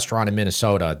horrible restaurant in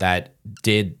Minnesota that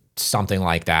did something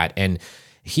like that. And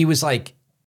he was like,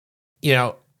 you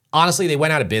know, honestly, they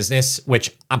went out of business,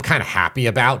 which I'm kind of happy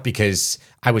about because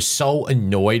I was so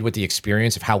annoyed with the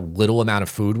experience of how little amount of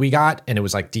food we got. And it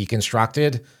was like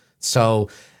deconstructed. So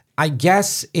I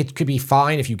guess it could be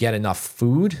fine if you get enough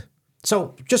food.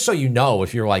 So just so you know,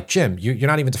 if you're like, Jim, you're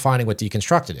not even defining what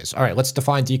deconstructed is. All right, let's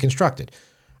define deconstructed.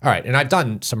 All right, and I've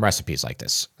done some recipes like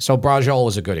this. So braciole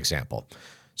is a good example.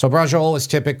 So braciole is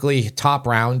typically top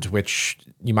round, which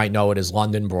you might know it as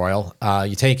London broil.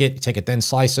 You take a thin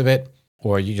slice of it,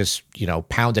 or you just,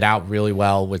 pound it out really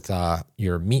well with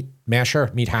your meat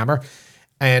hammer.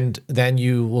 And then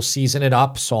you will season it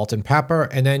up, salt and pepper,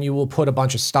 and then you will put a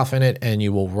bunch of stuff in it and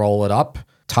you will roll it up,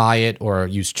 tie it, or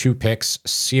use toothpicks,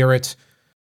 sear it,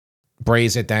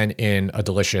 braise it then in a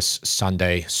delicious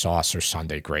Sunday sauce or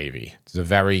Sunday gravy. It's a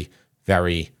very,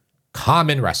 very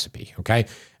common recipe, okay?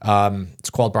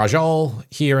 It's called braciole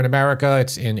here in America.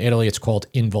 It's in Italy. It's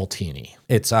called involtini.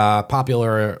 It's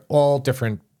popular in all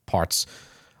different parts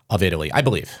of Italy, I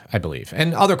believe.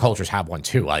 And other cultures have one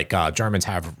too. Like Germans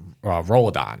have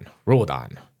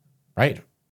roulade, right?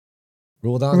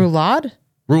 Roulade?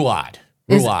 Roulade.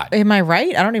 Am I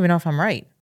right? I don't even know if I'm right.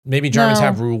 Maybe Germans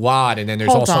have roulade, and then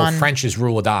there's French's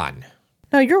rouladon.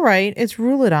 No, you're right. It's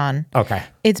rouladon. Okay.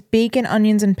 It's bacon,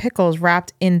 onions, and pickles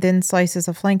wrapped in thin slices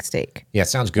of flank steak. Yeah,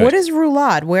 sounds good. What is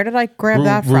roulade? Where did I grab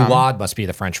that from? Roulade must be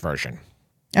the French version.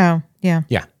 Oh, yeah.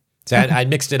 Yeah. So I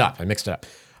mixed it up.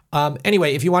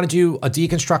 Anyway, if you want to do a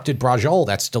deconstructed braciole,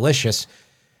 that's delicious.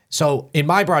 So in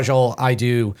my braciole, I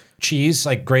do cheese,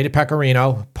 like grated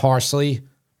pecorino, parsley,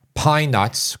 pine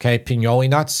nuts, okay, pignoli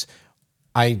nuts.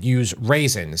 I use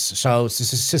raisins. So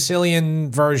Sicilian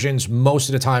versions, most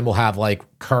of the time will have like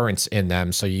currants in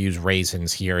them. So you use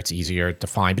raisins here. It's easier to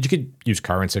find, but you could use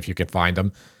currants if you could find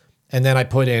them. And then I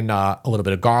put in a little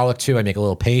bit of garlic too. I make a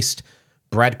little paste,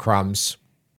 breadcrumbs,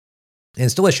 and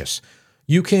it's delicious.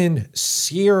 You can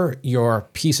sear your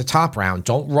piece of top round.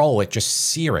 Don't roll it, just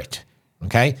sear it,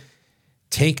 okay?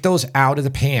 Take those out of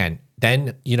the pan.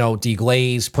 Then,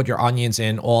 deglaze, put your onions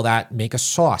in, all that, make a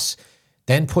sauce.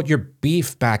 Then put your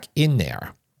beef back in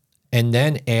there and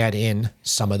then add in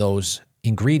some of those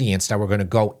ingredients that we're going to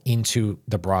go into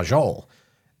the braciole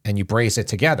and you braise it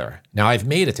together. Now, I've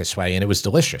made it this way and it was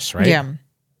delicious, right? Yeah.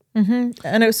 Mm-hmm.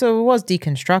 And it was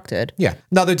deconstructed. Yeah.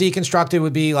 Another deconstructed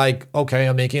would be like, okay,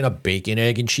 I'm making a bacon,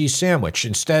 egg, and cheese sandwich.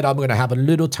 Instead, I'm going to have a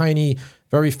little tiny,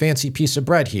 very fancy piece of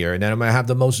bread here. And then I'm going to have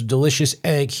the most delicious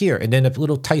egg here. And then a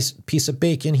little piece of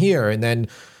bacon here. And then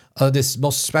this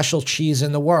most special cheese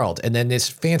in the world. And then this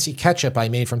fancy ketchup I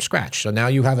made from scratch. So now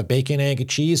you have a bacon, egg, and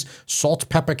cheese, salt,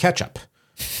 pepper, ketchup.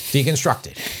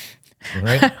 Deconstructed. All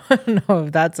right? I don't know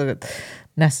if that's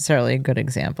necessarily a good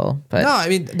example, but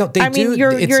it's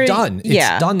done.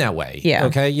 Yeah. It's done that way. Yeah.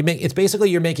 Okay. It's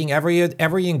basically you're making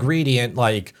every ingredient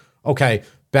like, okay,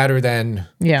 better than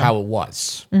how it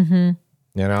was. Mm-hmm.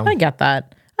 I get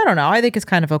that. I don't know. I think it's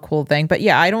kind of a cool thing, but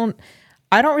yeah, I don't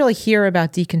really hear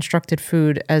about deconstructed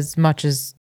food as much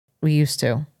as we used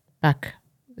to back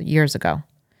years ago.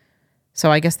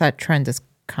 So I guess that trend is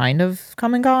kind of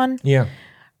come and gone. Yeah.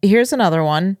 Here's another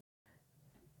one.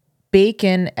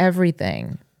 Bacon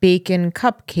everything. Bacon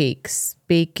cupcakes,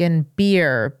 bacon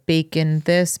beer, bacon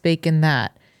this, bacon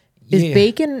that.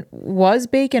 Was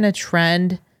bacon a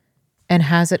trend and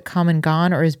has it come and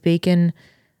gone, or is bacon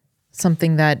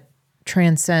something that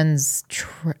transcends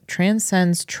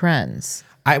trends?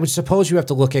 I would suppose you have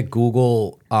to look at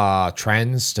Google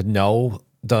trends to know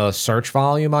the search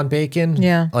volume on bacon,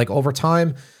 like over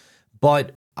time.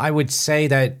 But I would say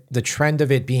that the trend of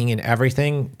it being in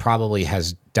everything probably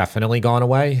has definitely gone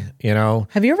away,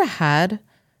 Have you ever had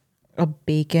a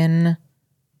bacon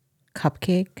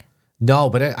cupcake? No,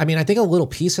 but I think a little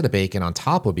piece of the bacon on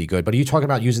top would be good. But are you talking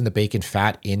about using the bacon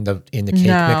fat in the cake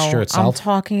mixture itself? I'm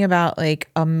talking about like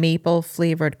a maple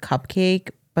flavored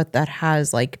cupcake, but that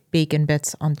has like bacon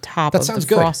bits on top of the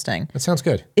frosting. That sounds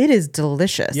good. It is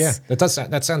delicious. Yeah,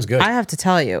 that sounds good. I have to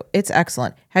tell you, it's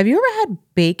excellent. Have you ever had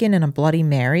bacon in a Bloody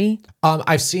Mary?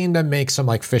 I've seen them make some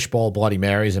like fishbowl Bloody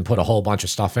Marys and put a whole bunch of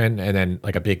stuff in, and then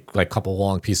like a big couple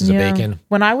long pieces of bacon.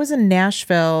 When I was in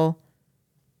Nashville,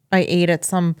 I ate at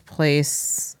some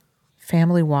place,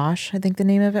 Family Wash, I think the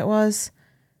name of it was,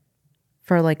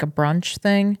 for like a brunch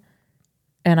thing.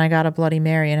 And I got a Bloody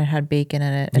Mary and it had bacon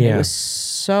in it. And it was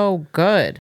so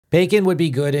good. Bacon would be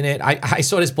good in it. I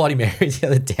saw this Bloody Mary the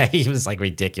other day. It was like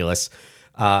ridiculous.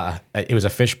 It was a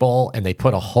fishbowl, and they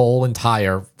put a whole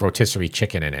entire rotisserie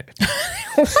chicken in it.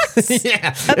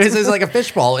 Yeah, it was like a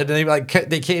fishbowl, and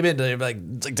they came in, and they were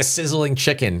like the sizzling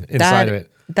chicken inside of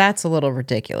it. That's a little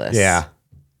ridiculous. Yeah,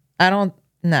 I don't.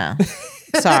 No,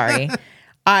 sorry.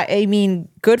 I mean,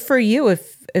 good for you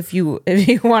if you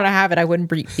want to have it. I wouldn't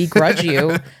begrudge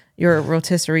you your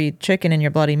rotisserie chicken and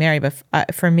your Bloody Mary, but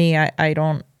for me, I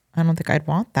don't think I'd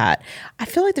want that. I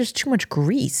feel like there's too much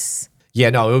grease. Yeah,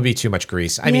 no, it would be too much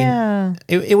grease. I mean,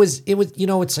 it was,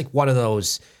 it's like one of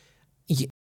those,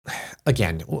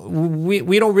 again,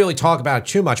 we don't really talk about it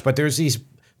too much, but there's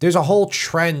a whole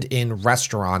trend in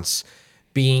restaurants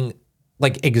being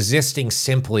like existing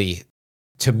simply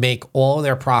to make all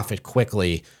their profit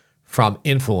quickly from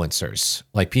influencers,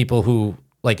 like people who,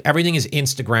 like, everything is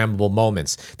Instagrammable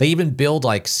moments. They even build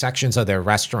like sections of their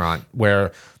restaurant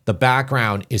where the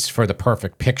background is for the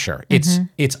perfect picture.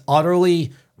 It's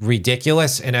utterly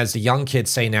ridiculous, and as the young kids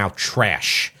say now,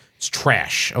 trash. It's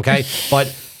trash, okay?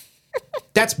 But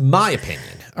that's my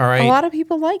opinion, all right? A lot of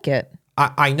people like it.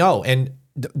 I know, and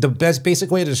the best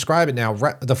basic way to describe it now,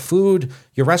 the food,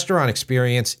 your restaurant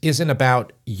experience isn't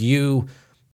about you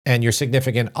and your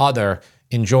significant other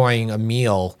enjoying a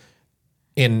meal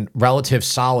in relative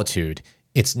solitude.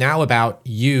 It's now about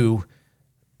you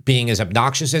being as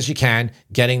obnoxious as you can,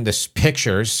 getting the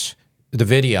pictures, the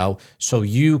video, so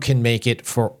you can make it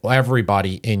for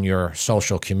everybody in your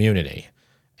social community.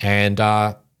 And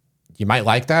you might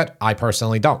like that. I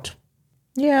personally don't.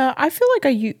 Yeah, I feel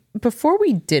like before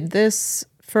we did this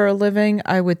for a living,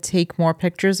 I would take more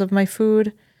pictures of my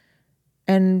food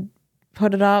and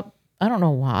put it up. I don't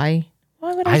know why.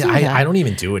 Why would I do that? I don't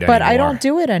even do it anymore. But I don't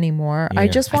do it anymore. Yeah. I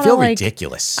just want to feel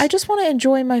ridiculous. I just want to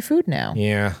enjoy my food now.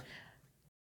 Yeah.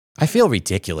 I feel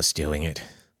ridiculous doing it.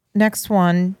 Next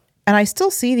one, and I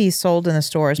still see these sold in the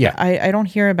stores, but I don't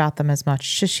hear about them as much.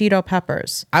 Shishito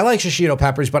peppers. I like shishito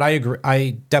peppers, but I agree.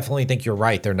 I definitely think you're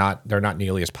right. They're not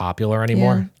nearly as popular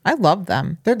anymore. Yeah, I love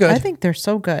them. They're good. I think they're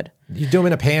so good. You do them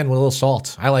in a pan with a little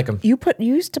salt. I like them. You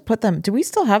used to put them. Do we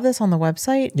still have this on the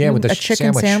website? Yeah, with the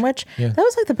chicken sandwich. Yeah. That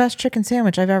was like the best chicken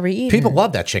sandwich I've ever eaten. People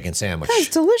love that chicken sandwich. That's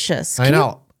delicious. I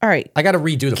know. All right. I got to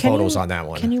redo the photos on that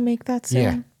one. Can you make that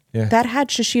soon? Yeah. That had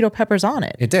shishito peppers on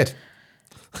it. It did.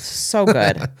 So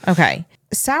good. Okay.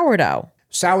 Sourdough.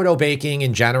 Sourdough baking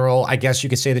in general, I guess you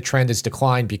could say the trend has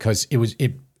declined because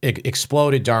it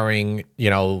exploded during,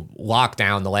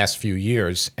 lockdown the last few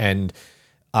years, and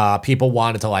people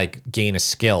wanted to like gain a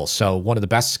skill. So one of the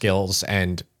best skills,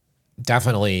 and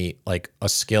definitely like a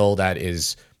skill that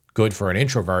is good for an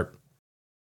introvert,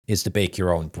 is to bake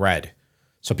your own bread.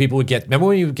 So people would remember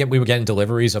when we were getting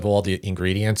deliveries of all the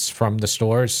ingredients from the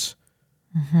stores?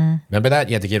 Mm-hmm. Remember that?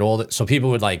 You had to get all that. So people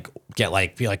would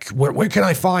be like, where can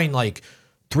I find like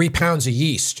 3 pounds of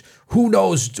yeast? Who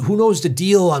knows the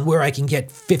deal on where I can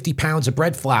get 50 pounds of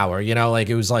bread flour?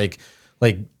 It was like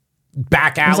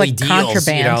back alley deals,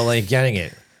 contraband. Getting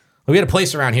it. We had a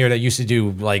place around here that used to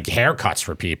do like haircuts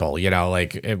for people, be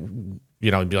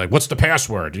like, what's the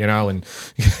password, and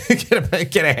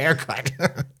get a haircut.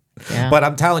 Yeah. But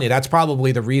I'm telling you, that's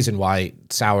probably the reason why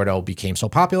sourdough became so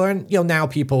popular. And, now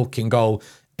people can go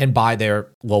and buy their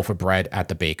loaf of bread at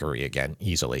the bakery again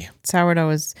easily.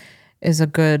 Sourdough is a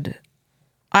good...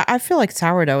 I feel like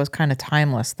sourdough is kind of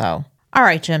timeless, though. All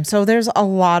right, Jim. So there's a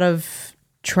lot of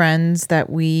trends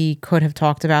that we could have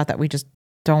talked about that we just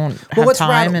don't have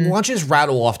time. Why don't you just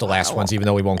rattle off the last ones, even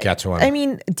though we won't get to them? I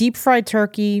mean, deep fried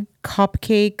turkey,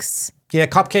 cupcakes... Yeah,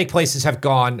 cupcake places have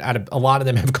gone out of, a lot of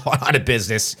them have gone out of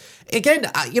business. Again,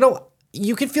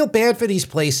 you can feel bad for these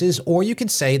places, or you can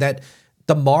say that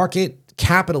the market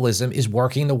capitalism is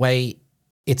working the way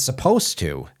it's supposed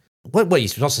to. What are you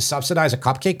supposed to subsidize a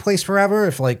cupcake place forever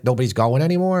if like nobody's going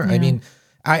anymore? Yeah. I mean,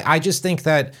 I just think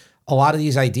that a lot of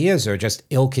these ideas are just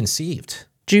ill-conceived.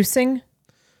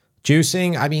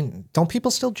 Juicing, I mean, don't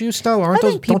people still juice though?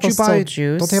 Don't you buy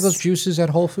juice? Don't they have those juices at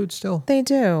Whole Foods still? They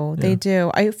do. Yeah. They do.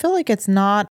 I feel like it's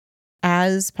not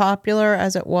as popular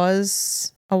as it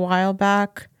was a while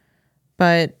back,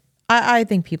 but I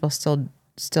think people still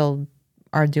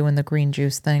are doing the green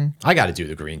juice thing. I got to do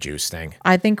the green juice thing.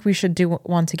 I think we should do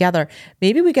one together.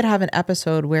 Maybe we could have an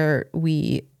episode where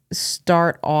we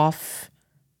start off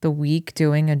the week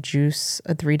doing a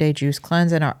 3-day juice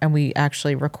cleanse, and we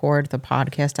actually record the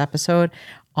podcast episode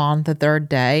on the 3rd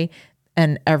day,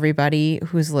 and everybody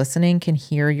who's listening can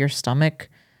hear your stomach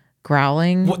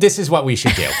growling. Well, this is what we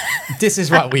should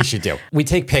do. We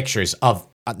take pictures of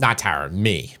not Tara,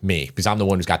 me, because I'm the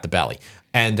one who's got the belly,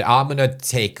 and I'm gonna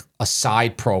take a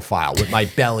side profile with my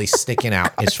belly sticking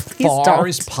out as far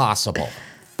as possible.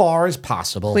 far as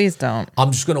possible. Please don't.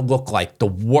 I'm just gonna look like the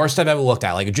worst I've ever looked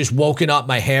at. Like just woken up,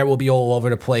 my hair will be all over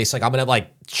the place. Like I'm gonna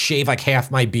like shave like half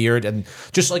my beard and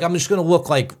just like I'm just gonna look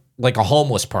like a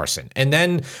homeless person. And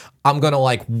then I'm gonna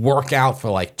like work out for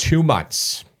like 2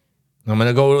 months. I'm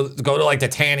gonna go to like the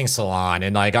tanning salon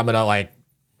and like I'm gonna like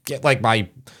get like my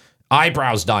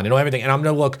eyebrows done and everything. And I'm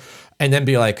gonna look and then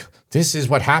be like, this is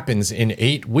what happens in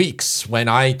 8 weeks when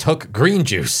I took green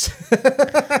juice.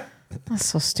 That's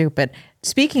so stupid.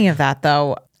 Speaking of that,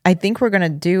 though, I think we're going to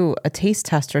do a taste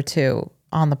test or two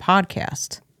on the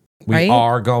podcast. We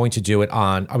are going to do it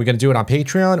on. Are we going to do it on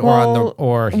Patreon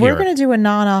or here? We're going to do a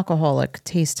non-alcoholic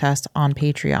taste test on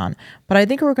Patreon, but I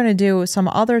think we're going to do some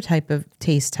other type of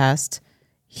taste test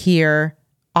here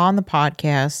on the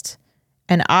podcast.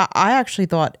 And I actually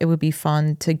thought it would be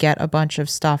fun to get a bunch of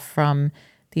stuff from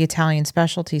the Italian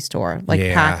specialty store, like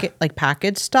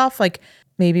packaged stuff. Like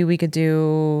maybe we could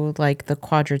do like the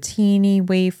quadratini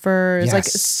wafers, like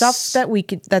stuff that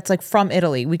that's like from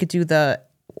Italy. We could do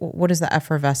what is the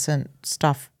effervescent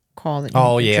stuff called?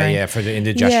 For the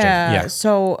indigestion. Yeah.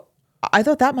 So I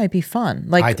thought that might be fun.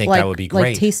 Like I think that would be great.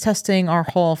 Like taste testing our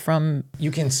whole from.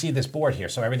 You can see this board here,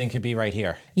 so everything could be right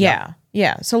here. Yeah.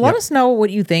 So let us know what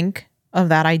you think of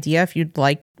that idea. If you'd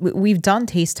like, we've done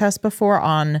taste tests before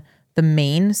on the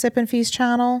main Sip and Feast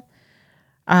channel,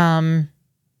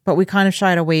 but we kind of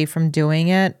shied away from doing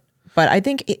it. But I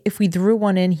think if we threw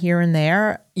one in here and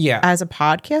there as a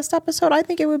podcast episode, I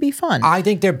think it would be fun. I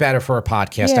think they're better for a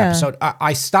podcast episode.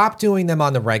 I stopped doing them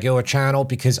on the regular channel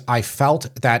because I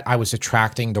felt that I was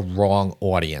attracting the wrong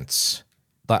audience.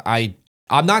 But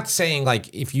I'm not saying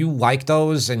like if you like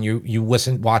those and you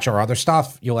watch our other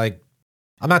stuff, you're like,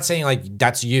 I'm not saying like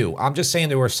that's you. I'm just saying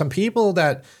there were some people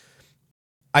that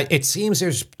it seems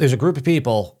there's a group of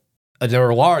people. There are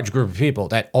a large group of people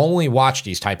that only watch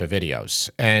these type of videos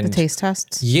and the taste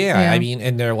tests. Yeah, I mean,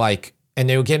 and they're like, and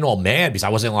they were getting all mad because I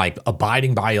wasn't like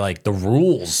abiding by like the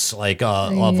rules, like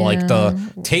of like the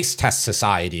Taste Test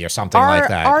Society or something like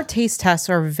that. Our taste tests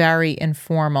are very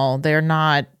informal. They're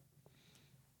not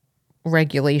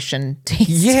regulation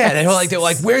taste tests. they're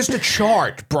like, where's the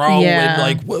chart, bro? Yeah.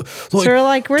 And so they're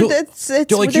like,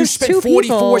 they're like, you spent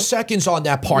 44 seconds on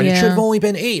that part. It should have only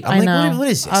been 8. I'm like, what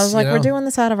is this? I was like, we're doing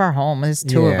this out of our home. There's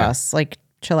 2 of us. Like,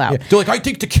 chill out. They're like, I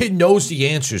think the kid knows the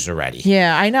answers already.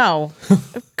 Yeah, I know.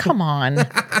 Come on.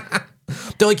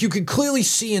 They're like, you can clearly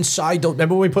see inside.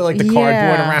 Remember when we put like the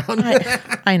cardboard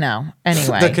around? I know.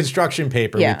 Anyway. The construction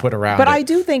paper we put around But I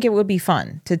do think it would be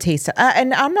fun to taste it.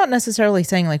 And I'm not necessarily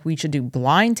saying like we should do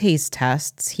blind taste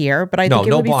tests here, but I think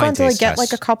it would be fun to like get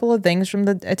like a couple of things from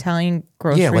the Italian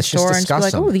grocery store and just be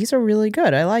like, oh, these are really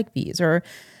good. I like these. Or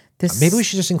this. Maybe we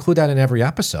should just include that in every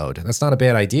episode. That's not a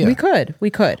bad idea. We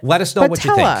could. Let us know what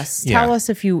you think. Tell us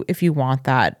if you want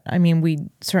that. I mean, we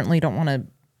certainly don't want to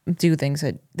do things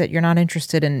that you're not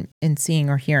interested in seeing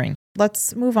or hearing.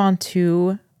 Let's move on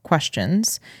to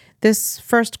questions. This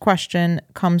first question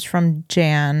comes from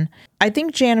Jan. I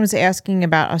think Jan was asking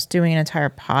about us doing an entire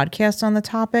podcast on the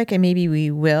topic, and maybe we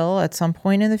will at some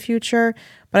point in the future,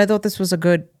 but I thought this was a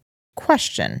good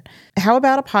question. How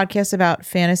about a podcast about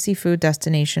fantasy food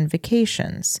destination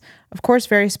vacations? Of course,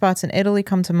 various spots in Italy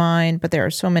come to mind, but there are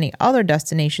so many other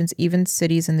destinations, even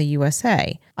cities in the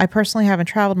USA. I personally haven't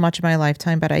traveled much in my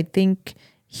lifetime, but I think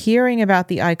hearing about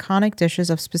the iconic dishes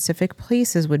of specific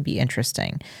places would be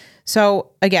interesting.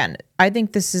 So again, I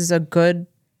think this is a good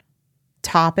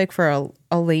topic for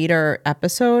a later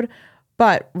episode,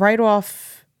 but right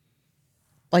off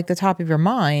like the top of your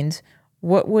mind,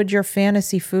 what would your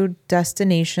fantasy food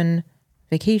destination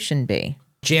vacation be?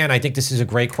 Jan, I think this is a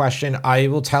great question. I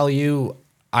will tell you,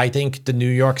 I think the New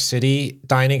York City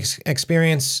dining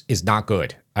experience is not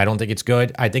good. I don't think it's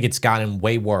good. I think it's gotten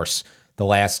way worse the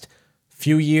last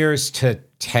few years to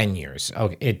 10 years.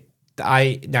 Okay,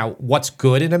 now what's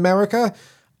good in America?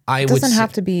 It doesn't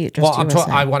have to be just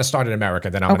USA. I want to start in America,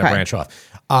 then I'm going to branch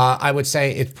off. I would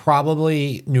say it's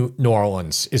probably New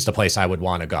Orleans is the place I would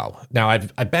want to go. Now,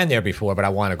 I've been there before, but I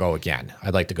want to go again.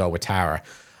 I'd like to go with Tara.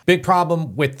 Big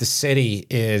problem with the city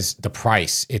is the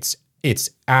price. It's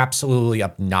absolutely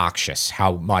obnoxious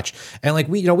how much. And like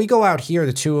we go out here,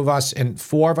 the 2 of us and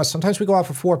 4 of us. Sometimes we go out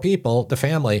for 4 people, the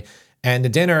family, and the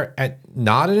dinner at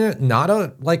not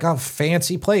a like a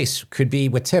fancy place could be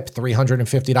with tip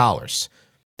 $350.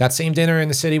 That same dinner in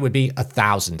the city would be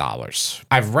 $1,000.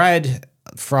 I've read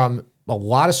from a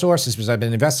lot of sources, because I've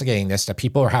been investigating this, that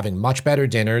people are having much better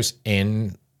dinners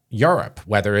in Europe,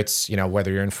 whether it's,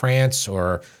 whether you're in France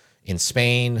or in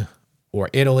Spain or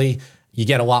Italy, you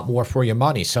get a lot more for your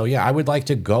money. So yeah, I would like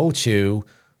to go to,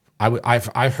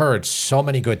 I've heard so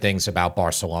many good things about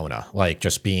Barcelona, like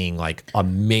just being like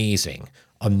amazing.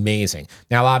 amazing.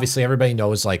 Now, obviously, everybody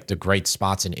knows like the great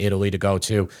spots in Italy to go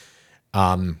to.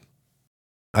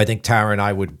 I think Tara and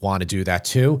I would want to do that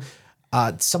too.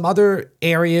 Some other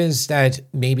areas that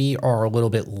maybe are a little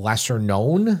bit lesser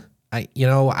known. I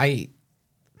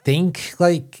think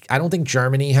like I don't think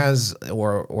Germany has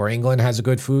or England has a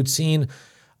good food scene.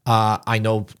 I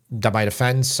know that might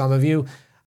offend some of you.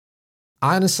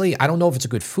 Honestly, I don't know if it's a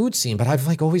good food scene, but I've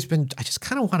like always been. I just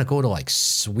kind of want to go to like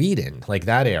Sweden, like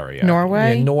that area,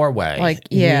 Norway? Yeah, Norway. Like,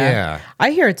 yeah. I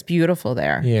hear it's beautiful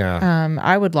there. Yeah.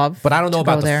 I would love, but I don't know to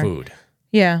go about the there. food.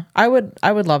 Yeah, I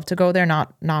would love to go there.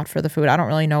 Not for the food. I don't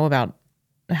really know about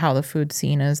how the food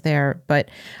scene is there, but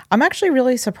I'm actually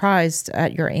really surprised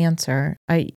at your answer.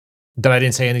 That I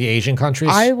didn't say any of the Asian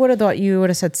countries? I would have thought you would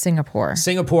have said Singapore.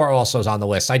 Singapore also is on the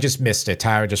list. I just missed it.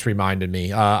 Tara just reminded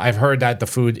me. I've heard that the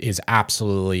food is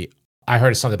absolutely, I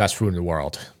heard it's some of the best food in the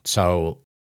world. So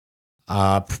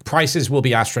prices will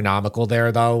be astronomical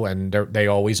there though, and they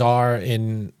always are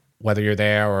in whether you're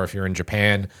there or if you're in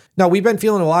Japan. No, we've been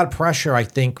feeling a lot of pressure, I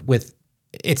think, with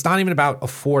it's not even about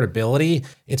affordability.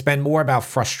 It's been more about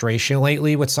frustration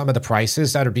lately with some of the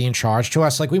prices that are being charged to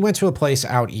us. Like we went to a place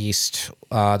out east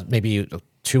maybe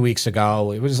 2 weeks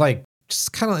ago. It was like it's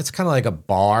kind of like a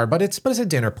bar, but it's a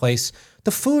dinner place.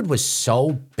 The food was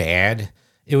so bad.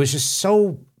 It was just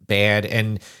so bad,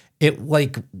 and it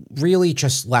like really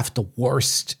just left the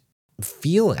worst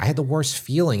feeling. I had the worst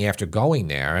feeling after going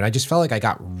there, and I just felt like I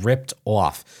got ripped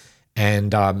off.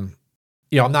 And I'm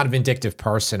not a vindictive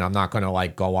person. I'm not going to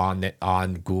like go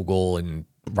on Google and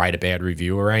write a bad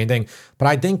review or anything. But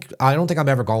I don't think I'm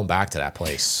ever going back to that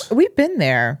place. We've been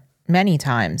there many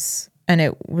times, and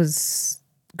it was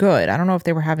good. I don't know if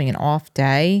they were having an off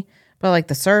day, but like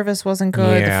the service wasn't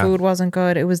good. Yeah. The food wasn't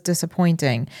good. It was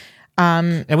disappointing.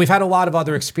 And we've had a lot of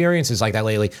other experiences like that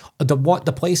lately.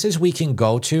 The places we can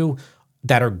go to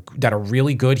that are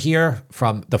really good here,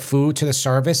 from the food to the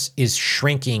service, is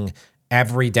shrinking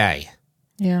every day.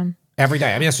 Yeah. Every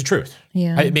day. I mean, that's the truth.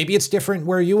 Yeah. Maybe it's different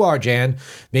where you are, Jan.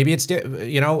 Maybe it's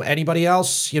anybody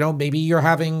else. Maybe you're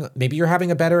having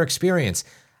a better experience.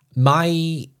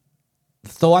 My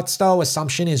thoughts, though,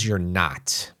 assumption is you're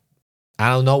not. I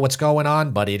don't know what's going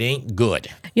on, but it ain't good.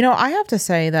 I have to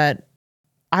say that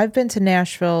I've been to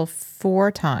Nashville 4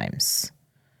 times,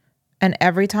 and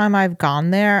every time I've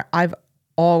gone there, I've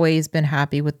always been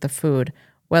happy with the food,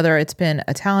 whether it's been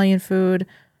Italian food,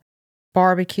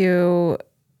 barbecue,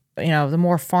 the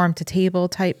more farm to table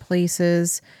type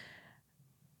places.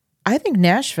 I think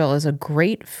Nashville is a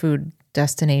great food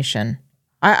destination.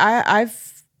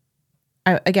 I've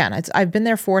been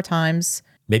there 4 times.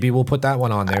 Maybe we'll put that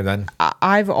one on there then.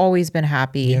 I've always been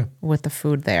happy with the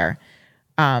food there.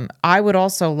 I would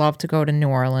also love to go to New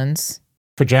Orleans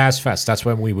for Jazz Fest. That's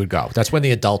when we would go. That's when the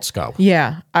adults go.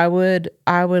 Yeah, I would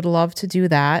love to do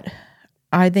that.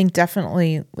 I think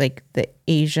definitely like the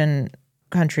Asian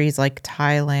countries like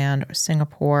Thailand or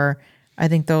Singapore, I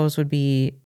think those would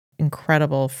be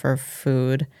incredible for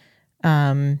food.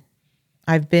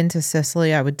 I've been to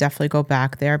Sicily. I would definitely go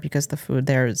back there because the food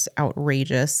there is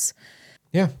outrageous.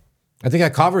 Yeah, I think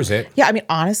that covers it. Yeah, I mean,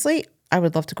 honestly, I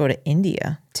would love to go to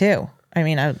India too. I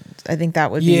mean, I think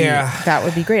that would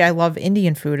be great. I love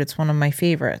Indian food. It's one of my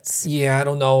favorites. Yeah, I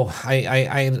don't know.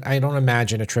 I don't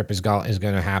imagine a trip is going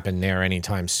to happen there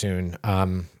anytime soon.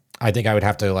 I think I would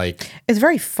have to like. It's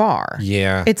very far.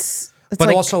 Yeah, it's but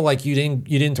like, also like you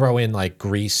didn't throw in like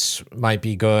Greece might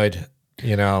be good.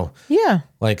 Yeah,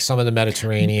 like some of the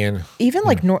Mediterranean. Even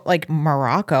like like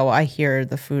Morocco, I hear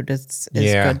the food is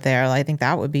good there. I think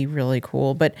that would be really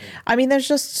cool. But I mean, there's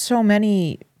just so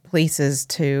many places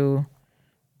to.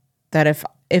 That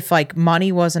if like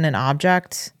money wasn't an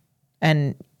object,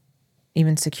 and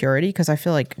even security, because I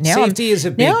feel like now safety is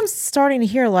a big. Now I'm starting to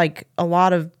hear like a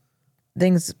lot of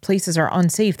places are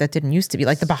unsafe that didn't used to be.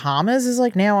 Like the Bahamas is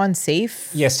like now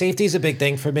unsafe. Yeah, safety is a big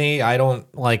thing for me.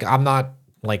 I'm not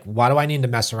like, why do I need to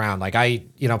mess around? Like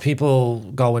people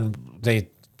go and they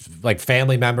like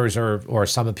family members or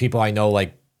some of the people I know,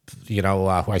 like who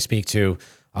I speak to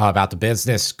about the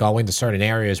business, going to certain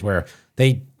areas where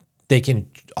they can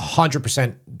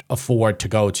 100% afford to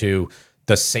go to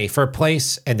the safer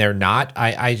place, and they're not.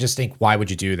 I just think, why would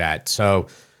you do that? So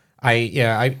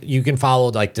you can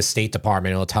follow like the State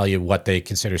Department. It'll tell you what they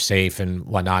consider safe and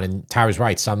whatnot. And Tara's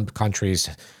right. Some countries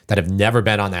that have never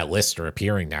been on that list are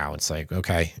appearing now. It's like,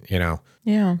 okay,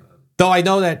 Yeah. Though I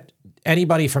know that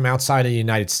anybody from outside of the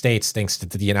United States thinks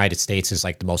that the United States is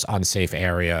like the most unsafe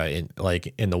area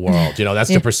in the world. That's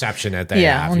the perception that they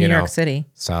have. New York City.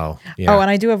 So yeah. Oh, and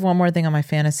I do have one more thing on my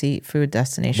fantasy food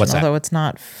destination. What's that? Although it's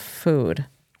not food.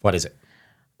 What is it?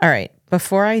 All right.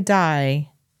 Before I die,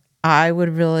 I would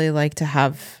really like to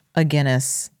have a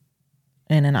Guinness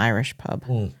in an Irish pub.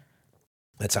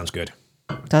 That sounds good.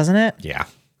 Doesn't it? Yeah.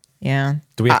 Yeah.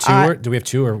 Do we have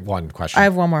two or one question? I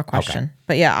have one more question. Okay.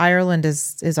 But yeah, Ireland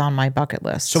is on my bucket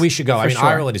list. So we should go. I mean, sure.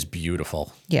 Ireland is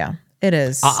beautiful. Yeah, it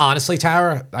is. Honestly,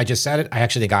 Tara, I just said it. I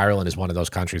actually think Ireland is one of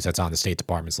those countries that's on the State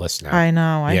Department's list now. I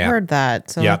know. I Yeah. heard that.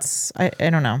 So Yep. I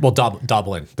don't know. Well,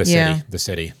 Dublin, the Yeah. city, the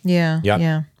city. Yeah. Yep.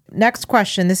 Yeah. Next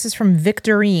question. This is from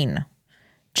Victorine.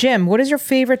 Jim, what is your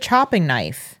favorite chopping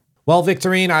knife? Well,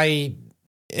 Victorine,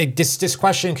 this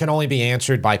question can only be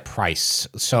answered by price.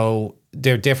 So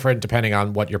they're different depending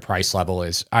on what your price level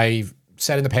is. I've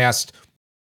said in the past,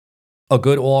 a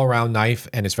good all-around knife,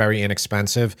 and it's very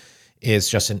inexpensive, is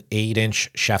just an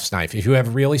 8-inch chef's knife. If you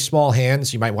have really small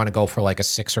hands, you might want to go for like a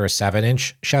 6 or a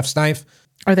 7-inch chef's knife.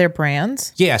 Are there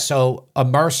brands? Yeah, so a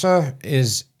Mercer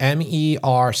is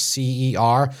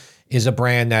MERCER is a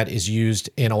brand that is used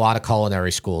in a lot of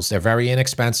culinary schools. They're very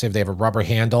inexpensive. They have a rubber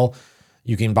handle.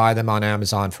 You can buy them on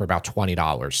Amazon for about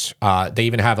 $20. They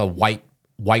even have a white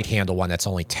handle one that's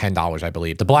only $10, I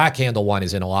believe. The black handle one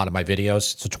is in a lot of my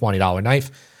videos. It's a $20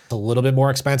 knife. A little bit more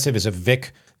expensive is a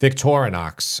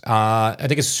Victorinox. I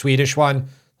think it's a Swedish one.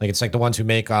 Like it's like the ones who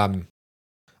make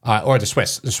or the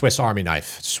Swiss Army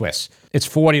knife. Swiss. It's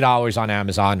 $40 on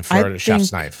Amazon for a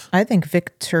chef's knife. I think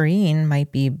Victorine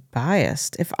might be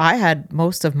biased. If I had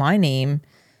most of my name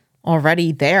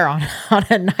already there on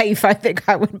a knife, I think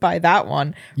I would buy that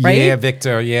one. Right? Yeah,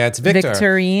 Victor. Yeah, it's Victor.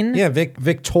 Victorine. Yeah,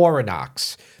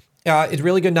 Victorinox. It's a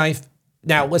really good knife.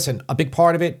 Now, listen, a big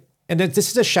part of it, and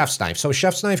this is a chef's knife. So a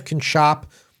chef's knife can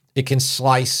chop, it can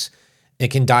slice, it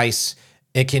can dice,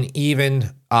 it can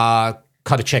even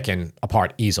cut a chicken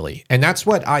apart easily. And that's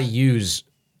what I use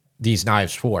these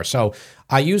knives for. So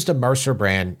I use the Mercer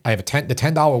brand. I have the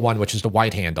 $10 one, which is the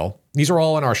white handle. These are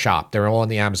all in our shop. They're all in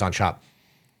the Amazon shop.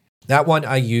 That one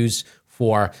I use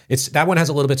for, that one has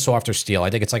a little bit softer steel.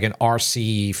 I think it's like an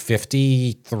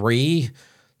RC53.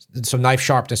 So knife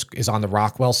sharpness is on the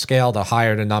Rockwell scale. The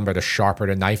higher the number, the sharper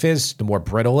the knife is, the more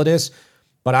brittle it is.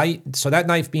 So that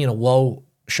knife being a low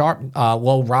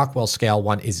Rockwell scale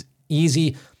one is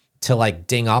easy to like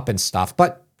ding up and stuff,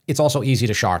 but it's also easy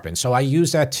to sharpen. So I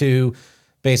use that to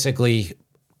basically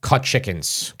cut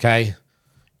chickens, okay?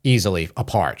 Easily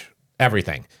apart,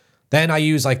 everything. Then I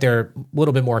use like their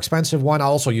little bit more expensive one.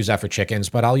 I'll also use that for chickens,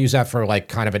 but I'll use that for like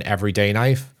kind of an everyday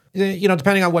knife. You know,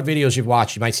 depending on what videos you've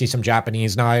watched, you might see some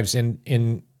Japanese knives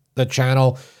in the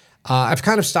channel. I've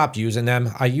kind of stopped using them.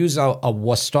 I use a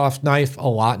Wusthof knife a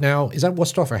lot now. Is that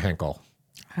Wusthof or Henkel?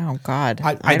 Oh God,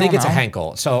 I think it's a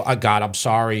Henkel. So, God, I'm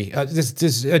sorry.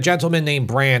 This a gentleman named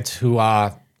Brandt who's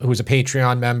a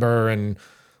Patreon member and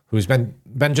who's been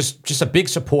just a big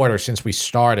supporter since we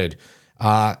started.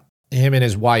 Him and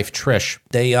his wife Trish,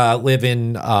 they live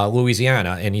in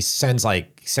Louisiana, and he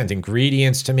sent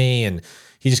ingredients to me, and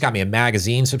he just got me a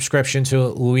magazine subscription to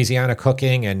Louisiana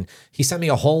Cooking, and he sent me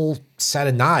a whole set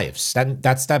of knives.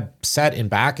 That's that set in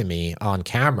back of me on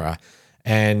camera,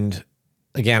 and.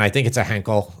 Again, I think it's a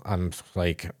Henkel.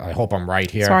 I hope I'm right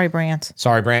here. Sorry, Brandt.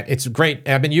 It's great.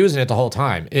 I've been using it the whole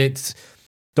time. If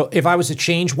I was to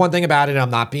change one thing about it, I'm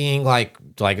not being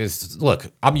look,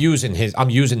 I'm using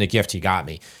the gift he got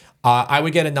me. I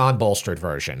would get a non-bolstered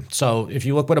version. So if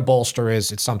you look what a bolster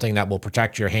is, it's something that will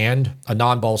protect your hand. A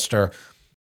non-bolster,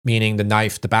 meaning the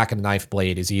back of the knife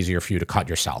blade is easier for you to cut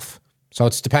yourself. So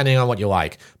it's depending on what you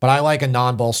like. But I like a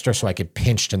non-bolster so I can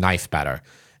pinch the knife better.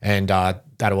 And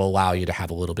that will allow you to have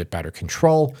a little bit better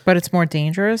control. But it's more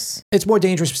dangerous? It's more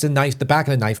dangerous because the back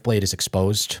of the knife blade is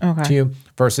exposed to you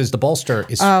versus the bolster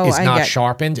is not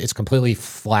sharpened. It's completely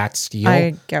flat steel.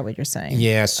 I get what you're saying.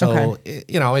 Yeah, so,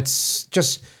 it's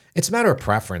a matter of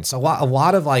preference. A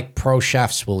lot of like pro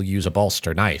chefs will use a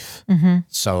bolster knife. Mm-hmm.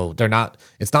 So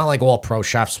it's not like all pro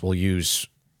chefs will use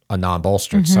a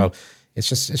non-bolstered. Mm-hmm. So it's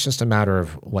just a matter of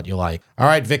what you like. All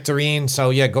right, Victorine. So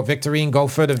yeah, go Victorine. Go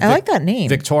for the. I like that name,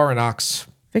 Victorinox.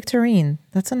 Victorine.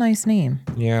 That's a nice name.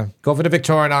 Yeah, go for the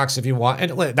Victorinox if you want,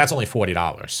 and that's only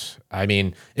 $40. I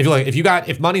mean,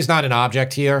 if money's not an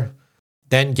object here,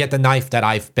 then get the knife that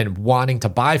I've been wanting to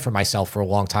buy for myself for a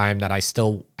long time that I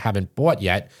still haven't bought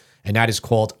yet, and that is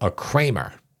called a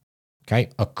Kramer. Okay,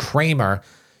 a Kramer.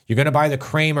 You're gonna buy the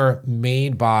Kramer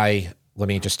made by. Let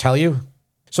me just tell you.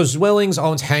 So Zwillings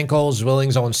owns Henkel,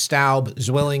 Zwillings owns Staub,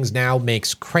 Zwillings now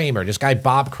makes Kramer. This guy,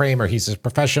 Bob Kramer, he's a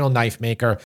professional knife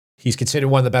maker. He's considered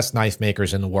one of the best knife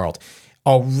makers in the world.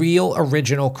 A real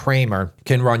original Kramer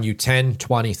can run you $10,000,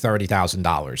 $20,000,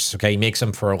 $30,000. Okay, he makes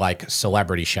them for like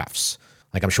celebrity chefs.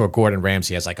 Like I'm sure Gordon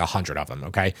Ramsay has like 100 of them.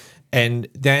 Okay, and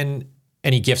then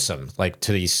and he gifts them like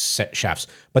to these chefs.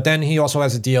 But then he also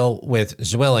has a deal with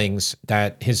Zwillings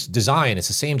that his design, it's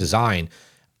the same design.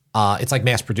 It's like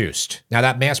mass produced. Now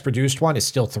that mass produced one is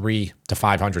still $300 to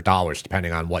 $500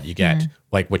 depending on what you get,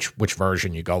 like which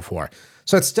version you go for.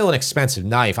 So it's still an expensive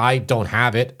knife. I don't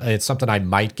have it. It's something I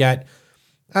might get.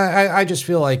 I just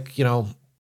feel like,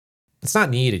 it's not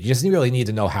needed. You just really need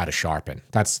to know how to sharpen.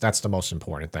 That's the most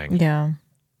important thing. Yeah.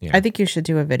 I think you should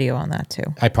do a video on that too.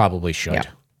 I probably should.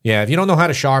 Yeah. If you don't know how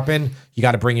to sharpen, you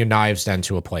got to bring your knives then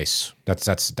to a place.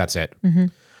 That's it.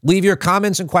 Leave your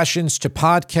comments and questions to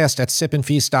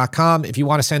podcast@sipandfeast.com. If you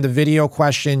want to send a video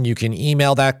question, you can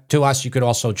email that to us. You could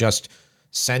also just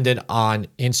send it on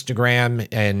Instagram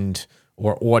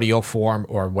or audio form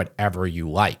or whatever you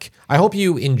like. I hope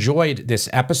you enjoyed this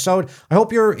episode. I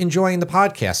hope you're enjoying the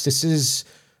podcast. This is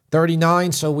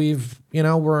 39, so we're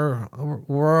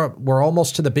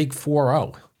almost to the big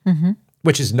 40,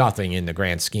 which is nothing in the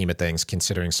grand scheme of things,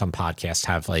 considering some podcasts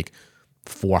have like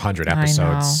 400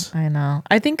 episodes. I know.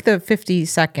 I think the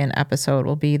 52nd episode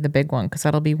will be the big one because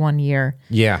that'll be 1 year.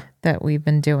 Yeah. That we've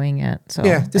been doing it. So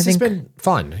this has been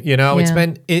fun. It's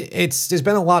been there's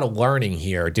been a lot of learning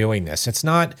here doing this. It's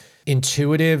not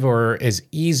intuitive or as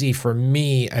easy for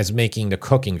me as making the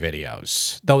cooking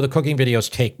videos, though the cooking videos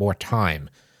take more time.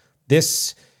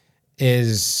 This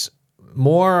is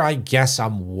more, I guess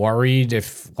I'm worried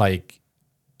if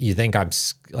you think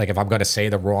if I'm going to say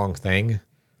the wrong thing.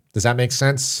 Does that make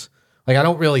sense? I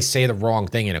don't really say the wrong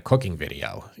thing in a cooking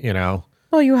video,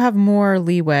 Well, you have more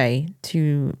leeway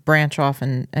to branch off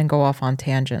and go off on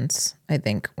tangents, I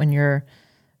think, when you're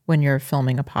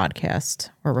filming a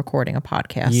podcast or recording a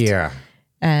podcast. Yeah.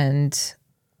 And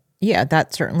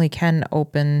that certainly can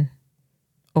open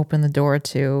the door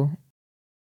to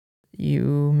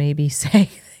you maybe saying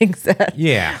things that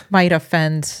might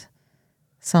offend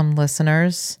some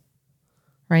listeners.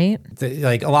 Right?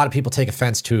 A lot of people take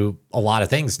offense to a lot of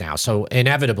things now. So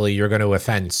inevitably, you're going to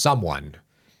offend someone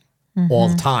all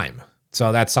the time.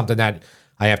 So that's something that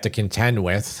I have to contend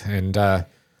with. And, I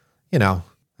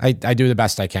do the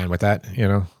best I can with that,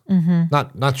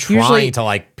 Not trying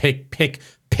to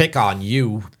pick on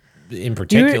you in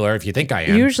particular if you think I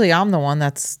am. Usually I'm the one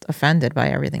that's offended by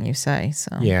everything you say.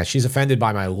 So yeah, she's offended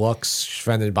by my looks. She's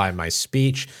offended by my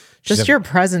speech. Just your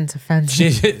presence offends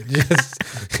me.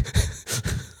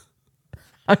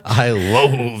 I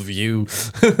loathe you.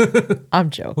 I'm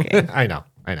joking. I know.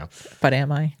 But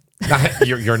am I?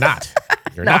 You're not.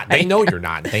 You're not. They know you're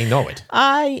not. They know it.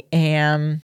 I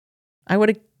am. I would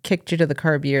have kicked you to the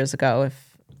curb years ago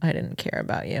if I didn't care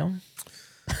about you.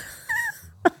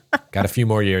 Got a few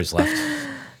more years left.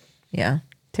 Yeah.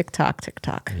 Tick tock, tick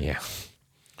tock. Yeah.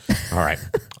 All right.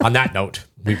 On that note,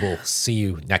 we will see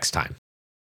you next time.